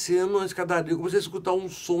estava descendo a escadaria, eu comecei a escutar um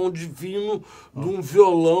som divino de um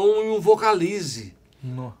violão e um vocalize.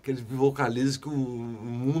 Aqueles vocalizes que o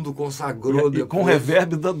mundo consagrou. E com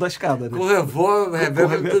reverb da escada, né? Com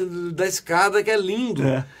reverb da escada, que é lindo.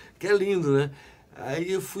 Que é lindo, né?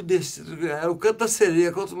 Aí eu fui descendo, era o canto da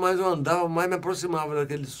sereia, quanto mais eu andava, mais me aproximava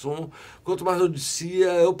daquele som, quanto mais eu descia,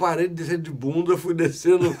 eu parei de descer de bunda, fui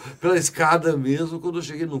descendo pela escada mesmo. Quando eu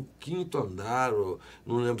cheguei no 5º andar,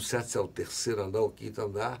 não lembro certo se é o 3º andar ou o 5º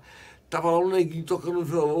andar, tava lá um neguinho tocando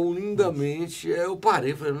violão lindamente, aí eu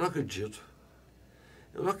parei, falei: não acredito,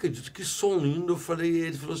 que som lindo.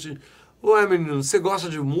 Ele falou assim: ué, menino, você gosta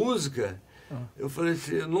de música? Eu falei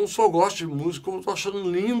assim: eu não só gosto de música, como estou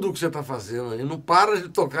achando lindo o que você está fazendo aí, não para de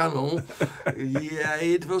tocar não. E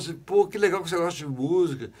aí ele falou assim: pô, que legal que você gosta de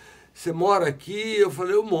música, você mora aqui? Eu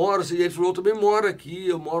falei: eu moro. E ele falou: eu também moro aqui,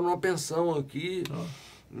 eu moro numa pensão aqui.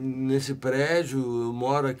 nesse prédio, eu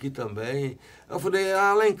moro aqui também. Eu falei,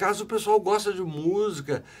 lá em casa o pessoal gosta de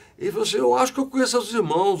música. E ele falou assim, eu acho que eu conheço os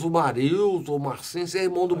irmãos, o Marilton, o Marcinho, você é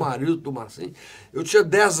irmão do Marilton, do Marcinho. Eu tinha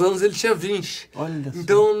 10 anos, ele tinha 20. Olha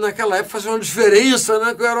então, naquela época fazia uma diferença,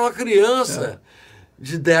 né? Que eu era uma criança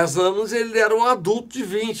de 10 anos, ele era um adulto de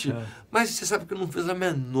 20. Mas você sabe que não fez a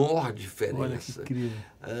menor diferença. Olha que incrível.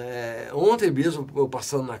 Ontem mesmo, eu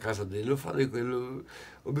passando na casa dele, eu falei com ele,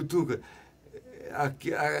 ô Bituca,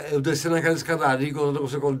 eu desci naquela escadaria quando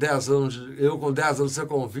você com 10 anos, eu com 10 anos, você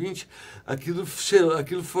com 20, aquilo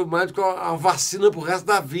foi mais do que uma vacina pro resto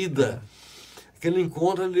da vida. Aquele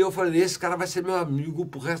encontro ali, eu falei, esse cara vai ser meu amigo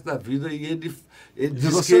pro resto da vida. E ele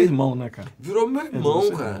virou seu irmão, né, cara? Virou meu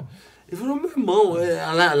irmão, cara. Ele virou meu irmão.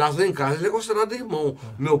 Lá em casa ele é considerado irmão.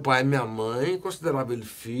 Meu pai e minha mãe consideravam ele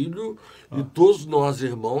filho, e todos nós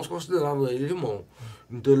irmãos consideravam ele irmão.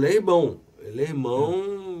 Então ele é irmão. Ele é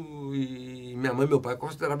irmão e minha mãe e meu pai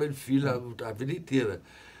consideravam ele filho a vida inteira.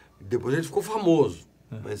 Depois ele ficou famoso.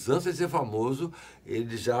 Mas antes de ser famoso,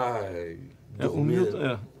 ele já... o Milton,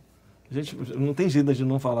 a gente não tem jeito de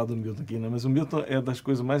não falar do Milton aqui, né? Mas o Milton é das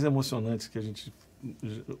coisas mais emocionantes que a gente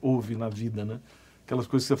ouve na vida, né? Aquelas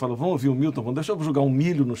coisas que você fala, vamos ouvir o Milton? Bom, deixa eu jogar um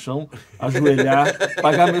milho no chão, ajoelhar,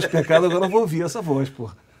 pagar meus pecados, agora eu vou ouvir essa voz, pô.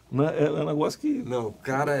 É um negócio que... Não, o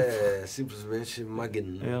cara é simplesmente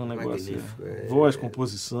magnífico. É um negócio, voz,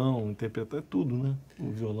 composição, interpretar, é tudo, né?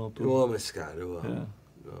 O violão, tudo. Eu amo esse cara, eu amo.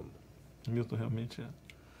 Eu amo. Milton realmente é.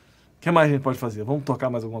 O que mais a gente pode fazer? Vamos tocar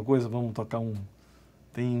mais alguma coisa? Vamos tocar um...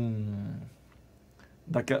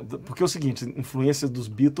 Porque é o seguinte, influência dos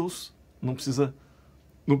Beatles, não precisa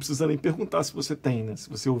nem perguntar se você tem, né? Se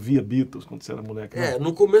você ouvia Beatles quando você era moleque.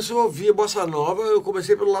 No começo eu ouvia bossa nova, eu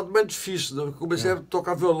comecei pelo lado mais difícil, né? Eu comecei a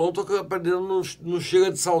tocar violão, aprendendo no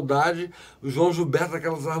Chega de Saudade, o João Gilberto,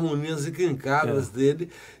 aquelas harmonias encancadas dele,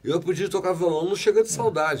 eu podia tocar violão no Chega de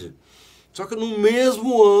Saudade. Só que no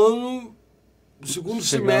mesmo ano, segundo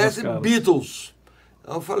semestre, Beatles.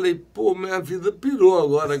 Aí eu falei, pô, minha vida pirou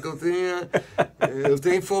agora, que eu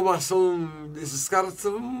tenho informação desses caras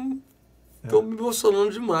estão me emocionando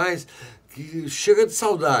demais. Que Chega de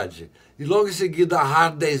Saudade. E logo em seguida a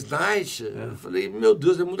Hard Day's Night, eu falei, meu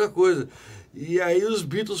Deus, é muita coisa. E aí os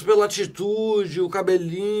Beatles pela atitude, o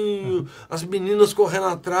cabelinho, as meninas correndo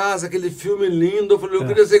atrás, aquele filme lindo. Eu falei, eu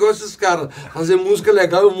queria ser igual esses caras, fazer música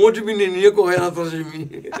legal e um monte de menininha correndo atrás de mim.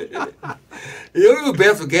 Eu e o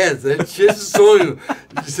Beto Guedes, a gente tinha esse sonho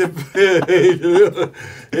de ser...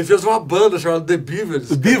 Ele fez uma banda chamada The Beavers.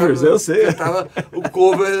 The Beavers, eu sei. Cantava o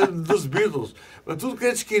cover dos Beatles. Mas tudo que a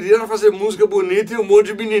gente queria era fazer música bonita e um monte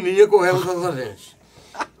de menininha correndo atrás da gente.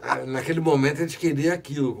 Naquele momento a gente queria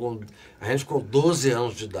aquilo, a gente com 12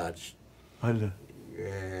 anos de idade. Olha.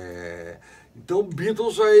 Então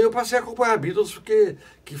Beatles, aí eu passei a acompanhar Beatles, porque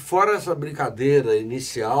que fora essa brincadeira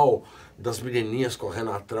inicial das menininhas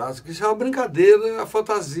correndo atrás, que isso é uma brincadeira, a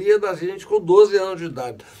fantasia da gente com 12 anos de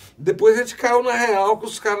idade. Depois a gente caiu na real que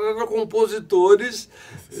os caras eram compositores.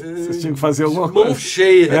 Vocês tinham que fazer alguma coisa. Mão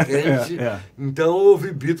cheia, gente. Então eu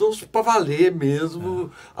ouvi Beatles pra valer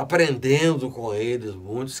mesmo, aprendendo com eles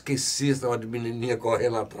muito. Esqueci esse negócio de menininha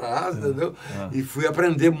correndo atrás, entendeu? E fui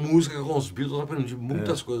aprender música com os Beatles, aprendi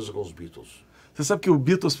muitas coisas com os Beatles. Você sabe que o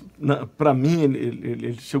Beatles, pra mim,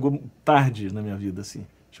 ele chegou tarde na minha vida, assim.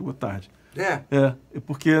 Chegou tarde.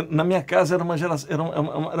 Porque na minha casa era uma geração,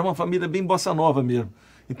 era uma família bem bossa nova mesmo.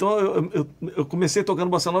 Então eu comecei tocando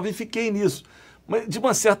bossa nova e fiquei nisso. Mas de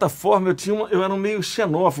uma certa forma eu era um meio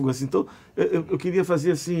xenófobo, assim. Então eu queria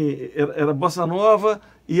fazer assim, era bossa nova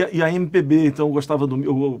e a MPB. Então eu gostava do...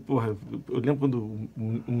 Eu lembro quando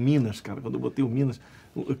o Minas, cara, quando eu botei o Minas,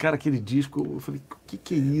 cara, aquele disco, eu falei, o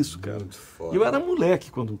que é isso, cara? E eu era moleque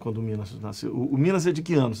quando o Minas nasceu. O Minas é de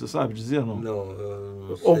que ano, você sabe dizer, não? Não, eu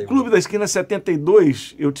não sei. O Clube da Esquina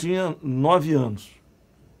 72, eu tinha 9 anos.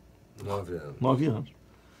 9 anos. 9 anos.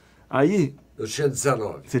 Aí... Eu tinha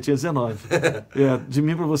 19. Você tinha 19. De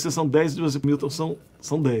mim para você são 10, de você para o Milton são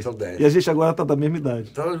 10. São 10. E a gente agora está da mesma idade.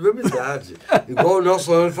 Está na mesma idade. Igual o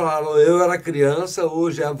Nelson Angelo falava, eu era criança,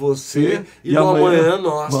 hoje é você, e no amanhã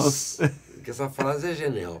nós. Porque essa frase é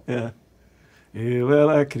genial. Eu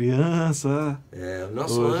era criança, o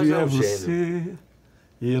Nelson hoje Angelo é um você, gênio.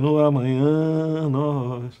 E no amanhã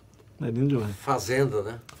nós. É lindo demais. Fazenda,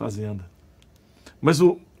 né? Fazenda. Mas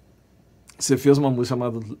você fez uma música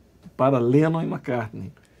chamada Para Lennon e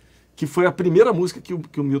McCartney, que foi a primeira música que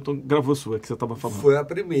o Milton gravou sua, que você estava falando. Foi a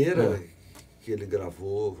primeira que ele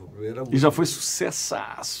gravou, foi a primeira música. E já foi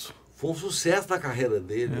sucessaço. Foi um sucesso na carreira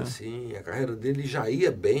dele, assim. A carreira dele já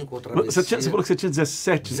ia bem com a travessia. Você falou que você tinha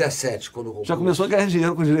 17? 17, quando eu compus. Já começou a ganhar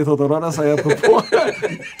dinheiro com direito autoral nessa época. Pô,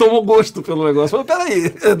 tomou gosto pelo negócio. Falou, peraí,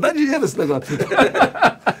 dá dinheiro esse negócio.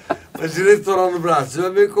 Mas direito autoral no Brasil é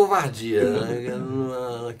meio covardia, né?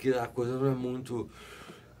 A coisa não é muito...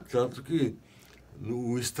 Tanto que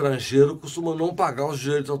o estrangeiro costuma não pagar os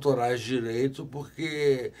direitos autorais direito,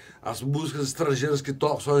 porque as músicas estrangeiras que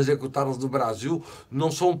são executadas no Brasil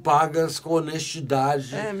não são pagas com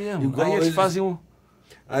honestidade. É mesmo. Aí eles fazem um...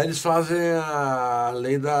 Aí eles fazem a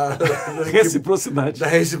lei da reciprocidade. Da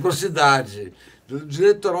reciprocidade. O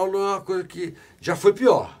direito autoral não é uma coisa que já foi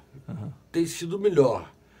pior. Tem sido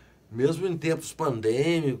melhor. Mesmo em tempos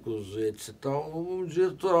pandêmicos, etc. O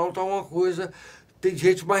direito autoral está uma coisa... Tem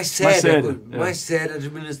gente mais séria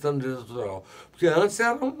administrando o direito autoral. Porque antes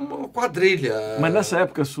era uma quadrilha. Mas nessa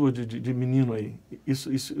época sua de menino aí,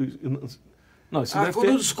 isso não, isso quando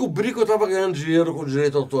eu descobri que eu estava ganhando dinheiro com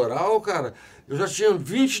direito autoral, cara, eu já tinha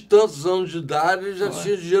 20 e tantos anos de idade e já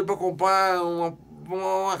tinha dinheiro para comprar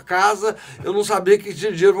uma casa. Eu não sabia que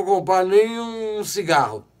tinha dinheiro para comprar nem um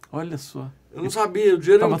cigarro. Olha só. Eu não sabia, o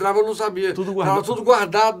dinheiro entrava, eu não sabia. Tudo guardado. Estava tudo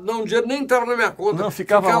guardado, não, o dinheiro nem entrava na minha conta. Não,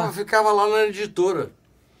 ficava lá na editora.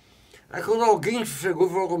 Aí quando alguém chegou e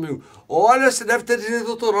falou comigo, olha, você deve ter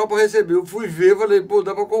direito autoral para receber. Eu fui ver, falei, pô,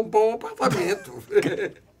 dá para comprar um apartamento.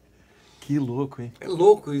 Que louco, hein? É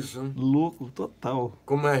louco isso, né? Louco, total.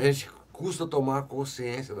 Como a gente custa tomar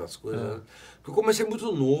consciência das coisas. Né? Porque eu comecei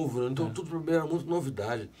muito novo, né? Então tudo para mim era muito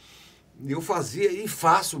novidade. Eu fazia e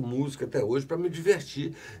faço música até hoje para me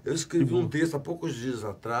divertir. Eu escrevi um texto há poucos dias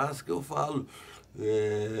atrás que eu falo,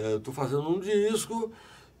 eu estou fazendo um disco,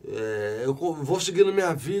 eu vou seguindo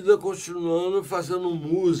minha vida, continuando fazendo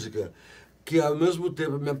música, que é ao mesmo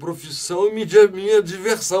tempo minha profissão e minha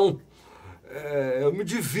diversão. Eu me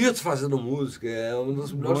divirto fazendo música, é uma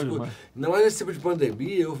das melhores coisas. Não é nesse tipo de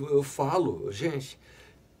pandemia, eu falo, gente,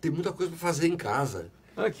 tem muita coisa para fazer em casa.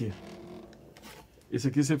 Aqui. Esse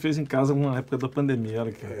aqui você fez em casa na época da pandemia,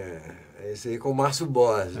 olha aqui. Esse aí com o Márcio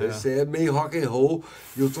Borges. Esse aí é meio rock and roll.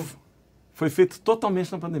 Foi feito totalmente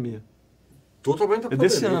na pandemia. Totalmente na pandemia.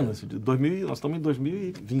 Desse ano, nós estamos em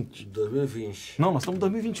 2020. 2020. Não, nós estamos em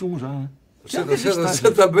 2021 já, né?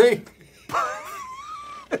 Você tá bem?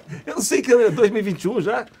 Eu sei que é 2021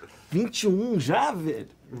 já. 21 já, velho.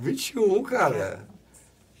 21, cara.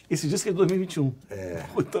 Esse disco é de 2021.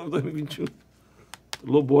 Então, 2021.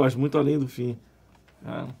 Lô Borges, muito além do fim.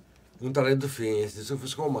 Muito além do fim. Esse disco eu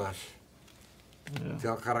fiz com o Márcio. Tem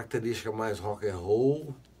uma característica mais rock and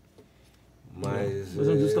roll, mas é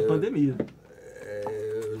um disco da pandemia.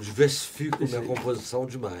 Eu diversifico minha composição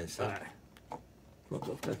demais, sabe? Vou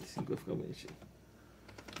ficar aqui, vai ficar bonitinho.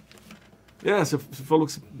 Você falou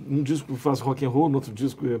que um disco faz rock and roll, no outro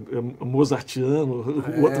disco é mozartiano,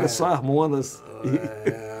 o outro é só harmonas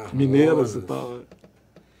e mineiras e tal.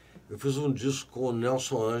 Eu fiz um disco com o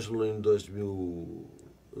Nelson Angelo em 2000.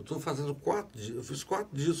 Eu estou fazendo eu fiz 4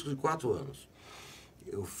 discos em 4 anos.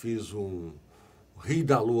 Eu fiz um Rio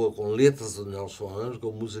da Lua com letras do Nelson Angelo, que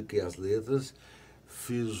eu musiquei as letras.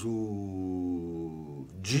 Fiz o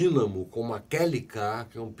Dínamo com Maquele K,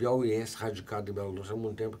 que é um piauiense radicado em Belo Horizonte há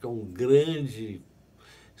muito tempo, que é um grande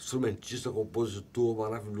instrumentista, compositor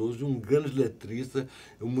maravilhoso e um grande letrista.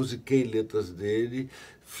 Eu musiquei letras dele.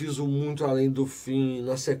 Fiz o Muito Além do Fim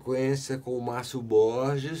na sequência com o Márcio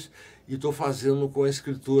Borges e estou fazendo com a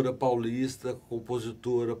escritora paulista,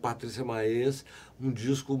 compositora Patrícia Maes, um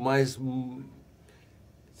disco mais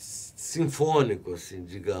sinfônico, assim,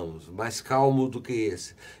 digamos, mais calmo do que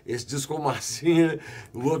esse. Esse disco com Marcinha,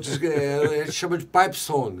 o outro disco a gente chama de pipe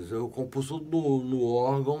songs. Eu compus tudo no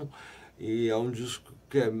órgão e é um disco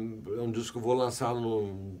que eu vou lançar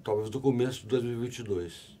talvez no começo de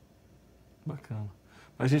 2022. Bacana.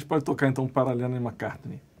 A gente pode tocar então um Paralelo em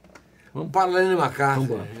McCartney. Um Paralelo em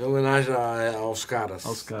McCartney, em homenagem aos caras.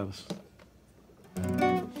 Aos caras.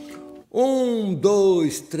 1,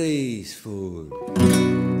 2, 3, foi.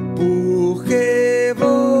 Porque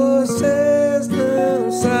vocês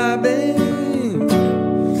não sabem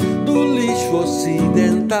do lixo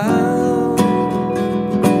ocidental.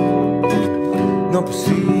 Não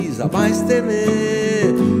precisa mais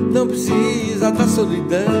temer, não precisa da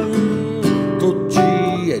solidão. Todo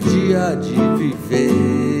dia é dia de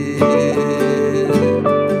viver.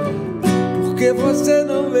 Porque você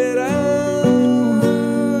não verá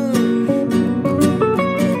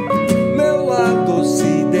meu lado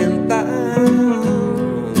ocidental.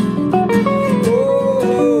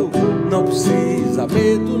 Não precisa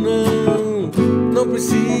medo não, não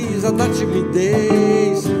precisa da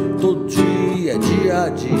timidez. Todo dia é dia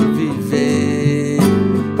de viver.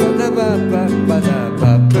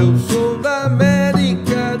 Eu sou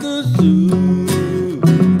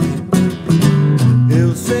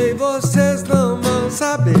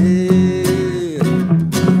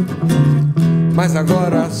Mas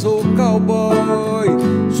agora sou cowboy,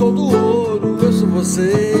 sou do ouro, eu sou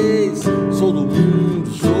vocês, sou do mundo,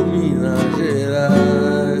 sou Minas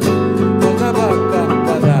Gerais.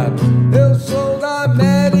 Eu sou da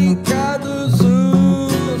América do Sul,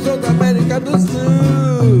 sou da América do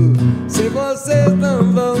Sul, se vocês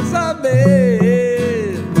não vão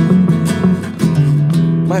saber.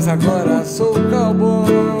 Mas agora sou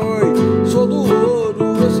cowboy, sou do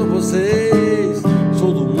ouro, eu sou vocês,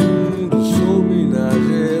 sou do mundo, sou Minas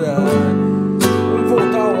Gerais. Vamos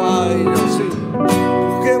voltar ao ar, assim,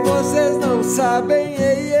 porque vocês não sabem,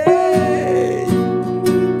 ei, ei,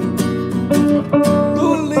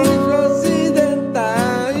 do livro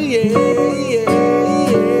ocidental, ei, ei, ei,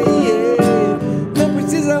 não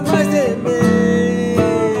precisa mais temer,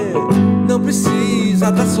 não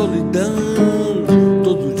precisa da solidão.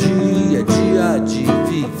 Todo dia é dia de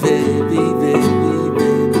viver, viver,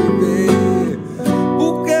 viver, viver.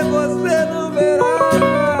 Porque você não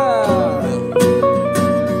verá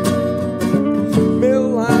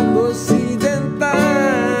meu lado ocidental.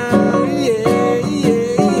 Yeah,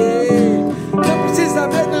 yeah, yeah. Não precisa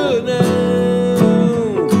medo,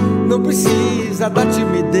 não. Não precisa da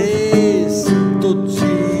timidez. Todo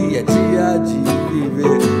dia é dia de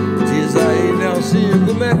viver. Diz aí, Nelson,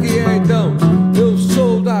 como é que é então? Eu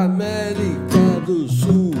sou da América do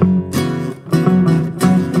Sul.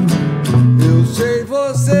 Eu sei,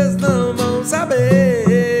 vocês não vão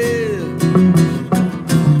saber.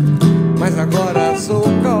 Mas agora sou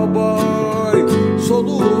cowboy, sou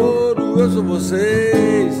do ouro, eu sou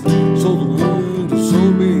vocês, sou do mundo,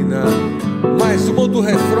 sou Minas. Mais uma do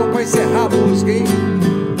refrão pra encerrar a música, hein?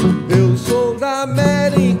 Eu sou da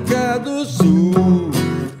América do Sul.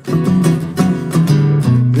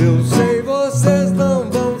 Eu sei, vocês não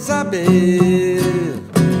vão saber.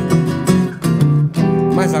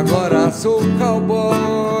 Mas agora sou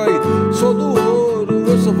cowboy, sou do ouro,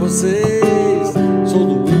 eu sou vocês, sou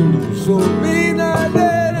do mundo, sou Minas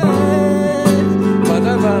Gerais.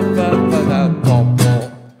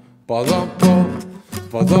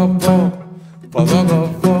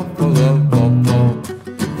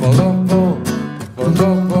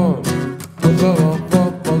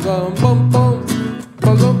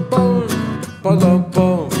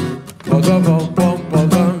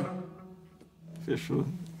 Fechou.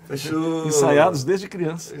 Fechou. Ensaiados desde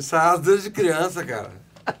criança. Ensaiados desde criança, cara.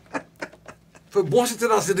 Foi bom você ter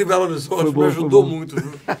nascido em Belo Horizonte, Foi bom, me ajudou foi bom. muito.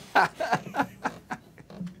 Viu?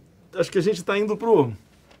 Acho que a gente está indo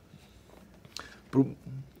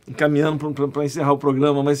encaminhando para encerrar o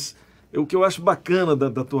programa, mas o que eu acho bacana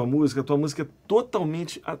da tua música, a tua música é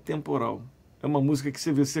totalmente atemporal. É uma música que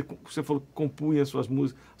você falou que compunha as suas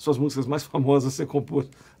músicas mais famosas, você compôs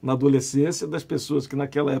na adolescência, das pessoas que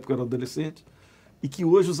naquela época eram adolescentes, e que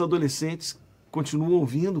hoje os adolescentes continuam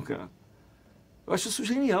ouvindo, cara. Eu acho isso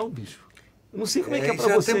genial, bicho. Eu não sei como é que é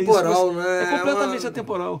para você atemporal, isso. Né? É completamente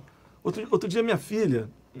atemporal. Outro dia minha filha,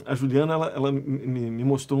 a Juliana, ela me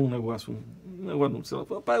mostrou um negócio, sei lá,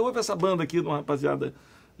 falou, pai, ouve essa banda aqui de uma rapaziada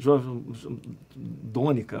jovem,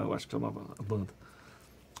 Dônica, eu acho que chamava a banda.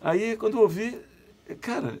 Aí, quando eu ouvi,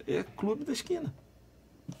 cara, é Clube da Esquina,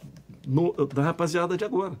 da rapaziada de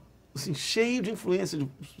agora. Assim, cheio de influência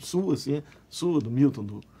sua, assim, do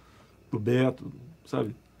Milton, do Beto,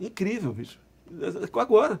 sabe? Incrível, bicho.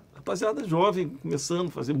 Agora, rapaziada jovem, começando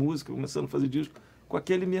a fazer música, começando a fazer disco, com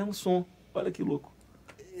aquele mesmo som. Olha que louco.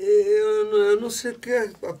 Eu não sei o que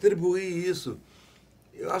atribuir isso.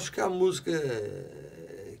 Eu acho que a música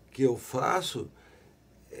que eu faço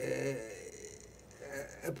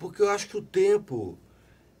é porque eu acho que o tempo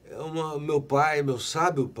meu pai, meu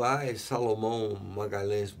sábio pai, Salomão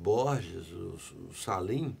Magalhães Borges, o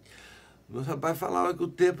Salim, meu pai falava que o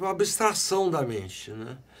tempo é uma abstração da mente,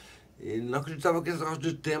 né? Ele não acreditava que esse negócio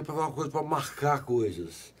de tempo era uma coisa para marcar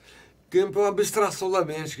coisas. Tempo é uma abstração da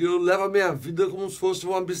mente, que eu levo a minha vida como se fosse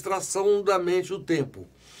uma abstração da mente, o tempo.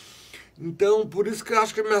 Então, por isso que eu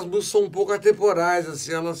acho que minhas músicas são um pouco atemporais,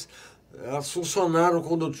 assim, elas funcionaram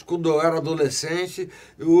quando eu era adolescente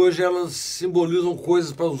e hoje elas simbolizam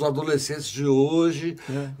coisas para os adolescentes de hoje.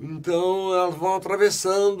 Então elas vão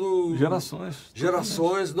atravessando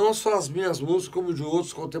gerações, não só as minhas músicas como de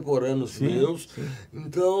outros contemporâneos meus. Sim.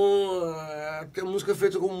 Então a música é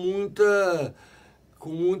feita com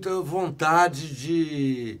muita vontade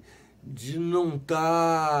de não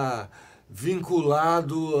estar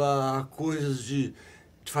vinculado a coisas de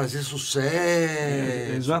fazer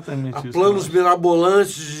sucesso, exatamente a planos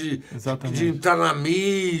mirabolantes de entrar na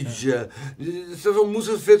mídia. Isso é uma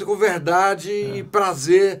música feita com verdade e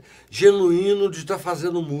prazer genuíno de estar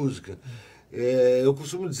fazendo música. Eu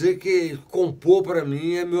costumo dizer que compor para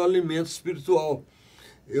mim é meu alimento espiritual.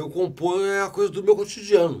 eu componho a coisa do meu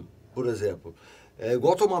cotidiano, por exemplo. É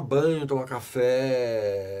igual tomar banho, tomar café,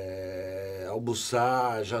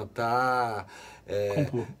 almoçar, jantar.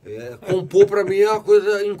 Compor para mim é uma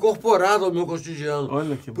coisa incorporada ao meu cotidiano.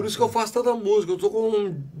 Olha que por isso que eu faço tanta música. Eu tô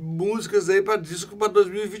com músicas aí para disco para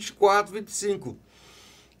 2024, 2025.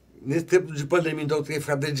 Nesse tempo de pandemia, então, eu tenho que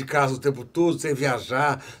ficar dentro de casa o tempo todo, sem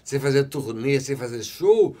viajar, sem fazer turnê, sem fazer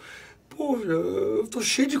show. Poxa, eu tô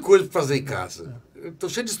cheio de coisa para fazer em casa. Eu tô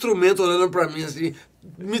cheio de instrumento olhando para mim assim,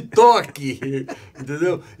 me toque,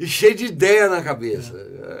 entendeu? E cheio de ideia na cabeça.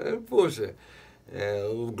 Poxa,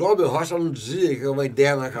 o Glauber Rocha não dizia que é uma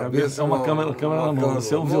ideia na cabeça. É uma câmera na mão,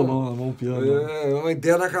 você é um violão na mão, um piano. É uma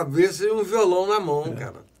ideia na cabeça e um violão na mão,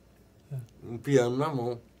 cara. Um piano na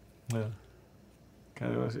mão.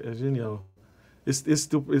 Cara, é genial.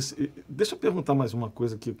 Deixa eu perguntar mais uma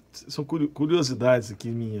coisa aqui. São curiosidades aqui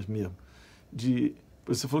minhas mesmo.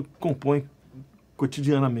 Você falou que compõe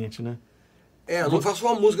cotidianamente, né? Eu não faço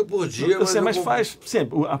uma música por dia. Mas faz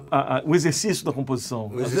sempre o exercício da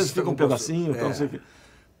composição. Às vezes fica um pedacinho, tal, não sei o quê.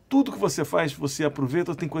 Tudo que você faz, você aproveita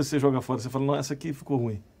ou tem coisa que você joga fora? Você fala, não, essa aqui ficou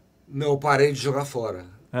ruim. Não, eu parei de jogar fora.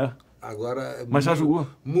 Agora, mas já jogou?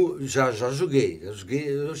 Já joguei.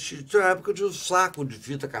 Eu tinha uma época de um saco de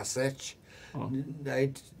fita cassete,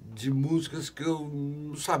 de músicas que eu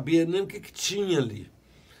não sabia nem o que tinha ali.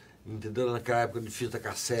 Entendeu? Naquela época de fita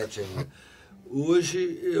cassete ainda.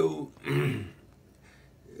 Hoje eu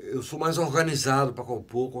sou mais organizado para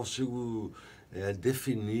compor, consigo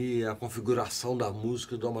definir a configuração da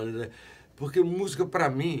música de uma maneira... Porque música, para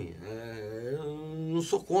mim, eu não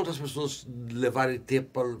sou contra as pessoas levarem tempo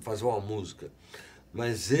para fazer uma música.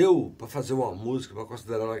 Mas eu, para fazer uma música, para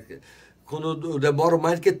considerar... Quando eu demoro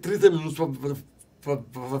mais do que 30 minutos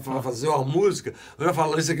para fazer uma música, eu já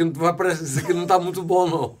falo, isso aqui não vai parecer, isso aqui não está muito bom,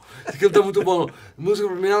 não. Isso aqui não está muito bom, não. Música,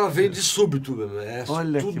 para mim, ela vem de súbito mesmo.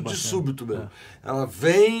 Tudo de súbito mesmo. Ela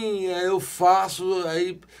vem, aí eu faço,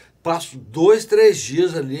 aí passo 2, 3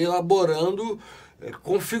 dias ali elaborando,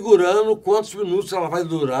 configurando quantos minutos ela vai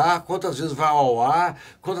durar, quantas vezes vai ao ar,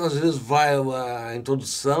 quantas vezes vai a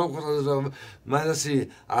introdução, mas assim,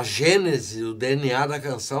 a gênese, o DNA da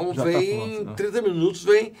canção já vem em 30 minutos,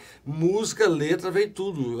 vem música, letra, vem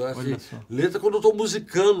tudo. Assim, letra quando eu estou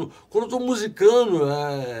musicando. Quando eu estou musicando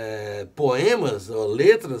poemas,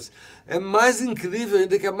 letras, é mais incrível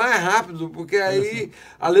ainda, que é mais rápido, porque aí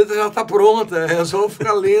a letra já está pronta, é só eu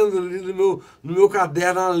ficar lendo ali no meu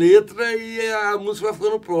caderno a letra e a música vai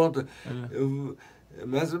ficando pronta.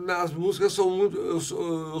 Mas as músicas são muito... Eu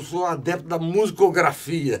sou adepto da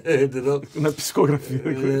musicografia, entendeu? Não é psicografia.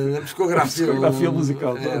 Não é psicografia. Psicografia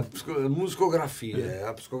musical. Musicografia,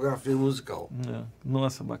 a psicografia musical.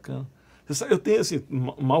 Nossa, bacana. Eu tenho, assim,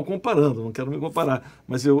 mal comparando, não quero me comparar,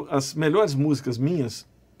 mas as melhores músicas minhas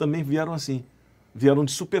também vieram assim, vieram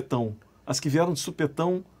de supetão. As que vieram de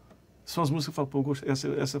supetão são as músicas que eu falo, pô,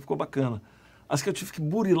 essa ficou bacana. As que eu tive que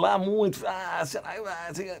burilar muito,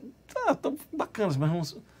 estão bacanas, mas não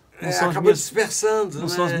são as acaba minhas, dispersando, não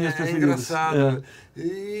são as minhas preferidas. Engraçado.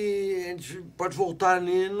 E a gente pode voltar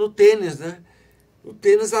ali no tênis, né? No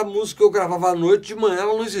tênis, a música que eu gravava à noite, de manhã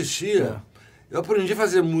ela não existia. Eu aprendi a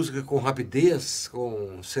fazer música com rapidez,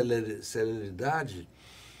 com celeridade,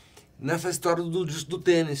 nessa história do disco do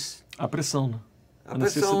tênis. A pressão, né? A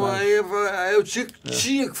pressão, aí eu tinha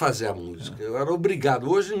que fazer a música, eu era obrigado.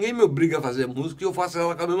 Hoje ninguém me obriga a fazer música e eu faço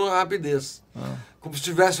ela com a mesma rapidez. Como se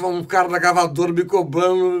tivesse um cara da gravadora me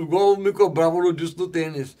cobrando, igual me cobrava no disco do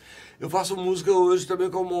tênis. Eu faço música hoje também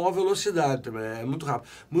com maior velocidade, também, é muito rápido.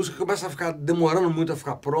 Música começa a ficar demorando muito a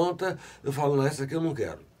ficar pronta, eu falo, não, essa aqui eu não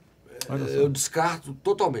quero. Eu descarto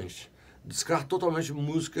totalmente. Descarto totalmente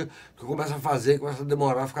música que eu começo a fazer e começa a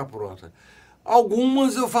demorar a ficar pronta.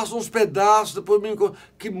 Algumas eu faço uns pedaços, depois me encontro.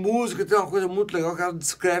 Que música tem uma coisa muito legal que ela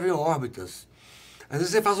descreve em órbitas. Às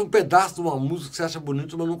vezes você faz um pedaço de uma música que você acha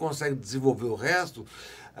bonito, mas não consegue desenvolver o resto.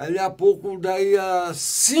 Aí a pouco, daí a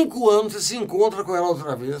 5 anos, você se encontra com ela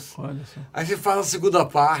outra vez. Olha só. Aí você faz a segunda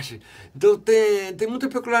parte. Então tem muita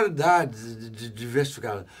peculiaridade de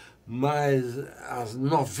diversificar. Mas as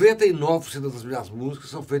 99% das minhas músicas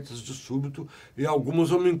são feitas de súbito e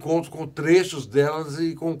algumas eu me encontro com trechos delas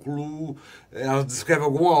e concluo, elas descrevem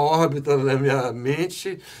alguma órbita na minha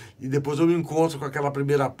mente e depois eu me encontro com aquela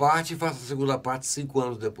primeira parte e faço a segunda parte 5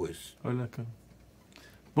 anos depois. Olha, cara.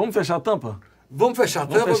 Vamos fechar a tampa? Vamos fechar a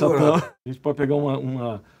tampa agora? A gente pode pegar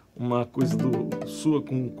uma coisa sua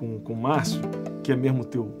com o Márcio, que é mesmo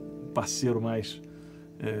teu parceiro mais...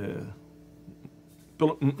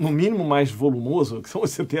 no mínimo mais volumoso, que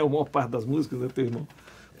você tem a maior parte das músicas, né, teu irmão?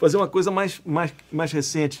 Fazer uma coisa mais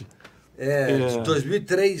recente. De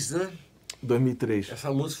 2003, né? 2003.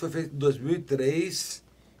 Essa música foi feita em 2003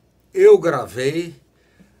 eu gravei.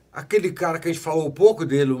 Aquele cara que a gente falou um pouco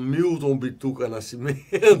dele, o Milton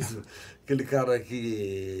Nascimento, aquele cara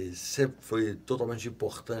que sempre foi totalmente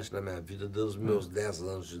importante na minha vida, desde os meus 10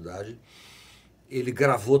 anos de idade. Ele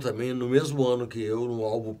gravou também no mesmo ano que eu, no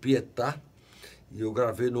álbum Pietá, e eu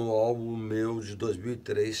gravei no álbum meu de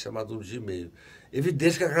 2003, chamado Um Dia e Meio.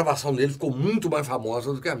 Evidente que a gravação dele ficou muito mais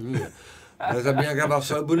famosa do que a minha, mas a minha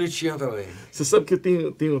gravação é bonitinha também. Você sabe que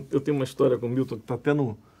eu tenho uma história com o Milton, que está até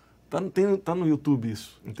no... Tá no YouTube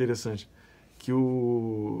isso, interessante. Que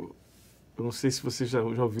eu não sei se você já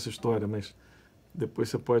ouviu essa história, mas depois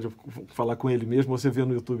você pode falar com ele mesmo, ou você vê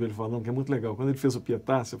no YouTube ele falando, que é muito legal. Quando ele fez o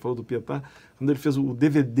Pietá, você falou do Pietá, quando ele fez o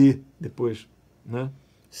DVD depois, né?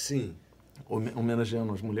 Sim.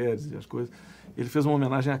 Homenageando as mulheres e as coisas, ele fez uma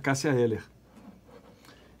homenagem à Cássia Eller.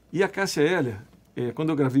 E a Cássia Eller, quando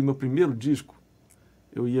eu gravei meu primeiro disco,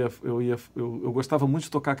 eu gostava muito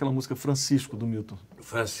de tocar aquela música Francisco, do Milton.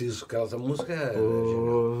 Francisco, aquela música é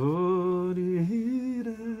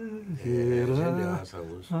genial essa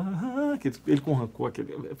música. Ele arrancou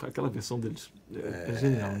aquela versão deles. É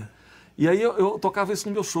genial, né? E aí eu tocava isso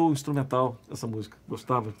no meu show instrumental, essa música.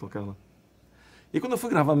 Gostava de tocar ela. E quando eu fui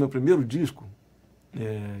gravar meu primeiro disco,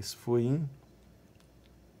 isso foi em...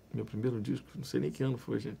 Meu primeiro disco, não sei nem que ano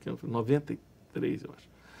foi, gente. Que ano foi? 93, eu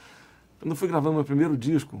acho. Quando eu fui gravar meu primeiro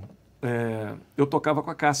disco, eu tocava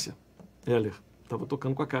com a Cássia Eller. Estava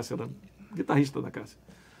tocando com a Cássia, era guitarrista da Cássia.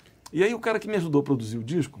 E aí o cara que me ajudou a produzir o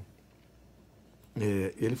disco,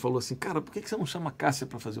 ele falou assim, cara, por que você não chama a Cássia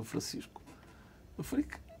para fazer o Francisco? Eu falei,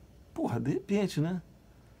 porra, de repente, né?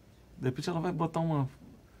 De repente ela vai botar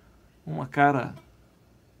uma cara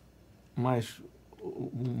mais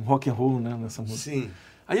um rock and roll, né, nessa música. Sim.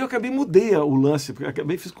 Aí eu mudei o lance,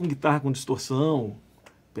 porque fiz com guitarra com distorção,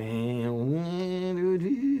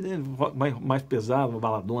 mais pesado,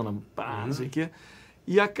 baladona, pá, não sei o quê.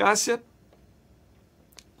 E a Cássia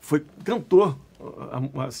cantou,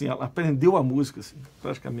 assim, ela aprendeu a música, assim,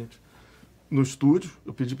 praticamente, no estúdio.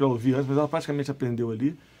 Eu pedi para ela ouvir antes, mas ela praticamente aprendeu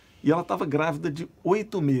ali. E ela estava grávida de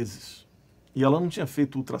 8 meses. E ela não tinha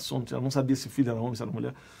feito ultrassom, ela não sabia se o filho era homem, se era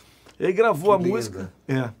mulher. E aí gravou a música,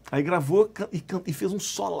 aí gravou e fez um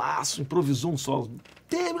solaço, improvisou um solo.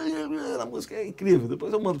 A música é incrível,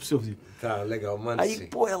 depois eu mando para você ouvir. Tá, legal, manda aí, sim.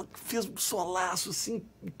 Pô, ela fez um solaço, assim,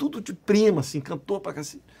 tudo de prima, assim, cantou pra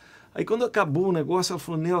cacete. Aí quando acabou o negócio, ela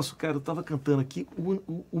falou, Nelson, cara, eu tava cantando aqui,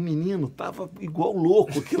 o menino tava igual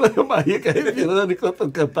louco, aquilo na barriga revirando enquanto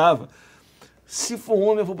eu cantava. Se for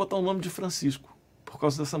homem, eu vou botar o nome de Francisco, por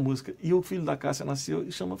causa dessa música. E o filho da Cássia nasceu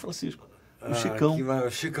e chama Francisco. O Chicão.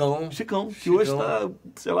 Chicão, que hoje está,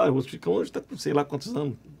 sei lá, o Chicão hoje está com sei lá quantos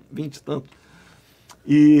anos, 20 e tanto.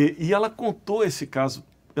 E ela contou esse caso,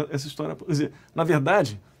 essa história. Quer dizer, na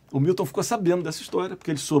verdade, o Milton ficou sabendo dessa história, porque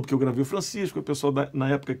ele soube que eu gravei o Francisco, o pessoal na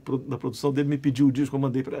época da produção dele me pediu o disco, eu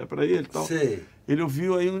mandei para ele e tal. Sei. Ele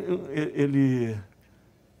ouviu, aí ele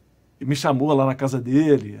me chamou lá na casa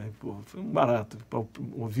dele, aí, pô, foi um barato para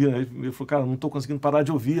ouvir. Aí ele falou, cara, não estou conseguindo parar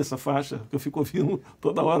de ouvir essa faixa, porque eu fico ouvindo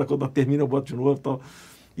toda hora, quando ela termina eu boto de novo e tal.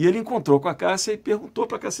 E ele encontrou com a Cássia e perguntou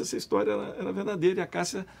para a Cássia se essa história era verdadeira, e a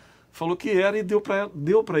Cássia falou que era e deu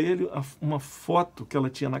para ele uma foto que ela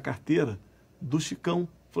tinha na carteira do Chicão.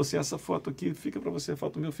 Falou assim, essa foto aqui fica para você, a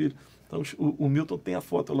foto do meu filho. Então o Milton tem a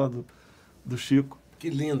foto lá do Chico. Que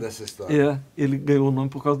linda essa história. Ele ganhou o nome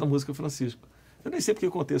por causa da música Francisco. Eu nem sei porque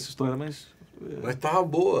eu contei essa história, mas... Mas estava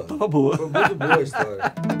boa. Estava boa. Foi muito boa a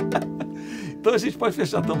história. Então a gente pode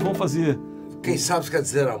fechar, então vamos fazer... Quem sabe se quer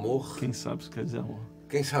dizer amor. Quem sabe se quer dizer amor.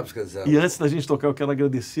 Quem sabe se quer dizer amor. E antes da gente tocar, eu quero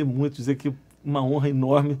agradecer muito, dizer que uma honra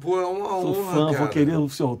enorme. Pô, é uma honra, Sou fã, cara. vou querer o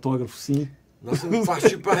seu autógrafo, sim. Nós temos que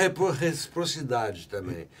partir para reciprocidade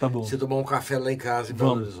também. Tá bom. Você tomar um café lá em casa em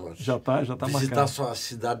Belo Horizonte. Já tá Visitar marcado. a sua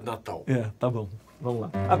cidade natal. Tá bom. Vamos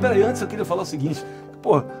lá. Peraí, antes eu queria falar o seguinte.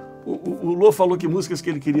 Pô, o Lô falou que músicas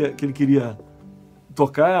que ele queria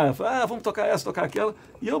tocar. Vamos tocar essa, tocar aquela.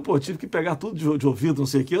 E eu, tive que pegar tudo de ouvido, não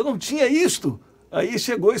sei o quê. Eu não tinha isto. Aí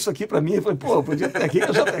chegou isso aqui pra mim e falei, podia ter aqui,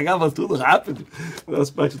 eu já pegava tudo rápido, as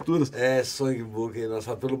partituras. Songbook,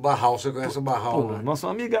 lançado pelo Barral. Você conhece o Barral, né? Nosso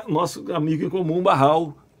amigo em comum,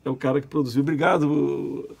 Barral, é o cara que produziu. Obrigado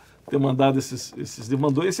por ter mandado esses.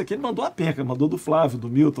 Mandou esse aqui, ele mandou a penca, mandou do Flávio, do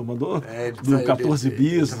Milton, mandou do 14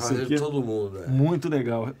 bis, não sei o quê. Todo mundo. Muito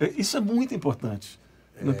legal. Isso é muito importante.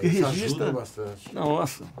 Porque isso registra. ajuda bastante.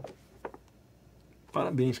 Nossa.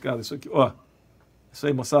 Parabéns, cara. Isso aqui, isso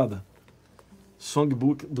aí, moçada.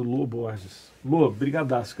 Songbook do Lô Borges. Lô,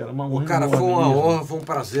 brigadaço, cara. Uma honra. Cara, foi uma honra, foi um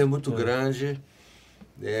prazer muito grande.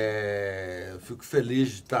 Eu fico feliz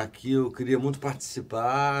de estar aqui. Eu queria muito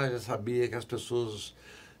participar. Já sabia que as pessoas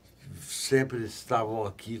sempre estavam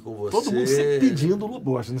aqui com você. Todo mundo sempre pedindo o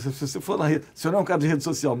Borges. Né? Se você for na rede, você não é um cara de rede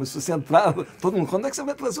social, mas se você entrar, todo mundo, quando é que você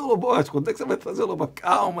vai trazer o Borges? Quando é que você vai trazer o Borges?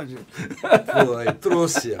 Calma, gente. Foi,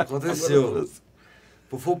 trouxe, aconteceu.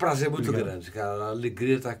 Foi um prazer muito grande, cara. A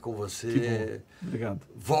alegria estar com você. Que bom. Obrigado.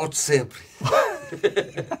 Volte sempre.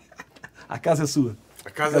 A casa é sua. A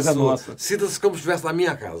casa é sua. Nossa. Sinta-se como se estivesse na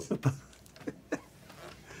minha casa.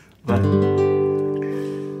 Vai.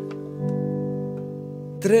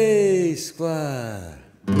 3, 4.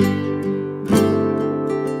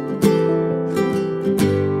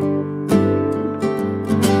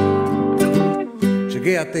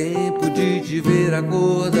 Cheguei a tempo de te ver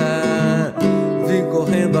acordar. Vim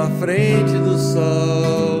correndo à frente do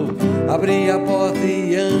sol. Abri a porta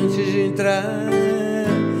e antes de entrar,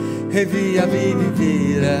 revi a vida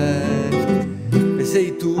inteira.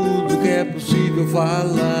 Pensei tudo que é possível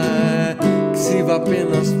falar, que sirva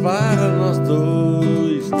apenas para nós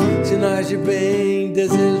dois. Sinais de bem,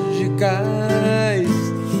 desejos de cais,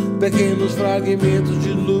 pequenos fragmentos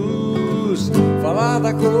de luz. Falar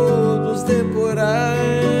da cor dos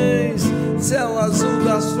temporais, céu azul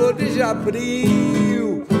das flores de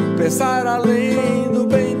abril. Pensar além do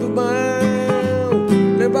bem e do mal,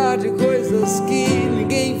 lembrar de coisas que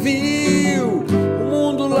ninguém viu. O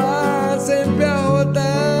mundo lá sempre a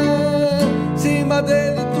rodar, cima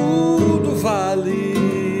dele tudo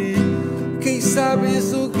vale. Quem sabe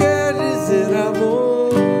isso quer dizer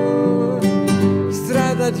amor,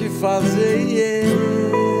 estrada de fazer,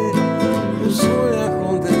 o sonho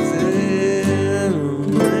acontecer.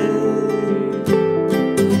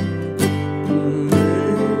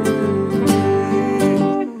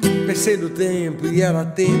 Pensei no tempo e era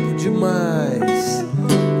tempo demais.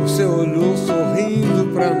 Você olhou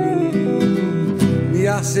sorrindo pra mim, me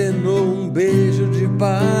acenou um beijo de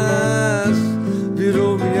paz,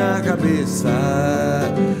 virou minha cabeça.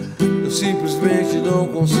 Eu simplesmente não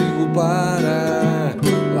consigo parar.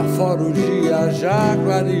 Lá fora o dia já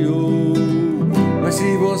clareou, mas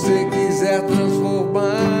se você quiser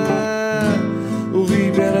transformar o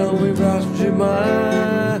Ribeirão em braço de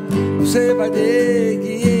mar, você vai ter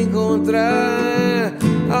que encontrar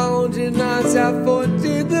aonde nasce a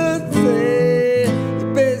fonte do ser, e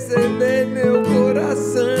perceber meu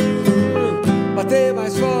coração bater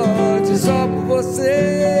mais forte só por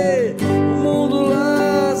você. O mundo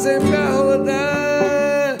lá sempre a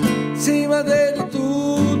rodar, cima dele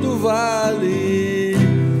tudo vale.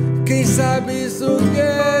 Quem sabe isso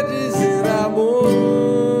quer dizer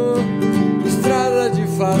amor, estrada de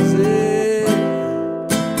fazer.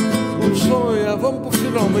 Um sonho, vamos pro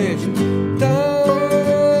finalmente.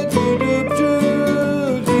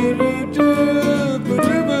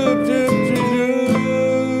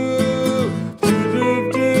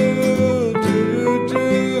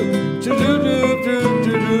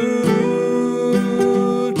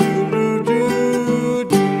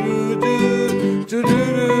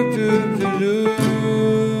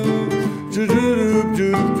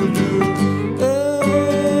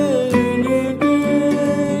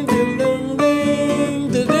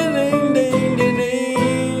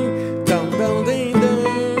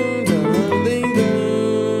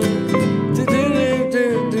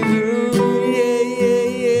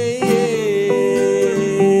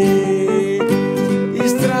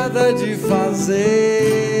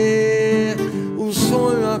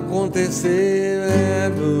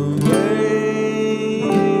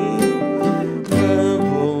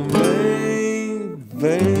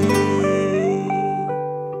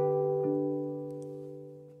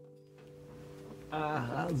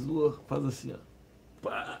 Arrasou. Faz assim, ó.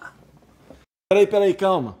 Pá. Peraí,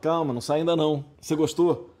 calma, não sai ainda não. Você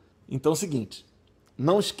gostou? Então é o seguinte,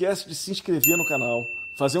 não esquece de se inscrever no canal,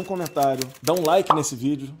 fazer um comentário, dar um like nesse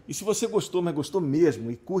vídeo. E se você gostou, mas gostou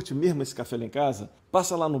mesmo e curte mesmo esse Café lá em Casa,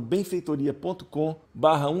 passa lá no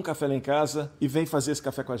benfeitoria.com/um Café lá em Casa e vem fazer esse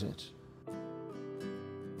café com a gente.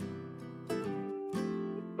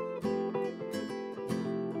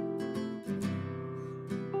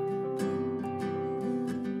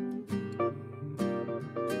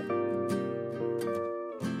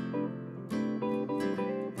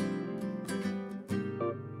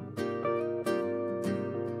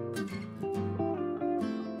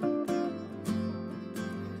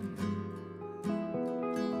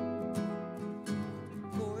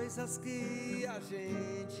 Coisas que a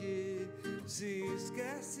gente se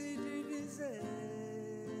esquece de dizer.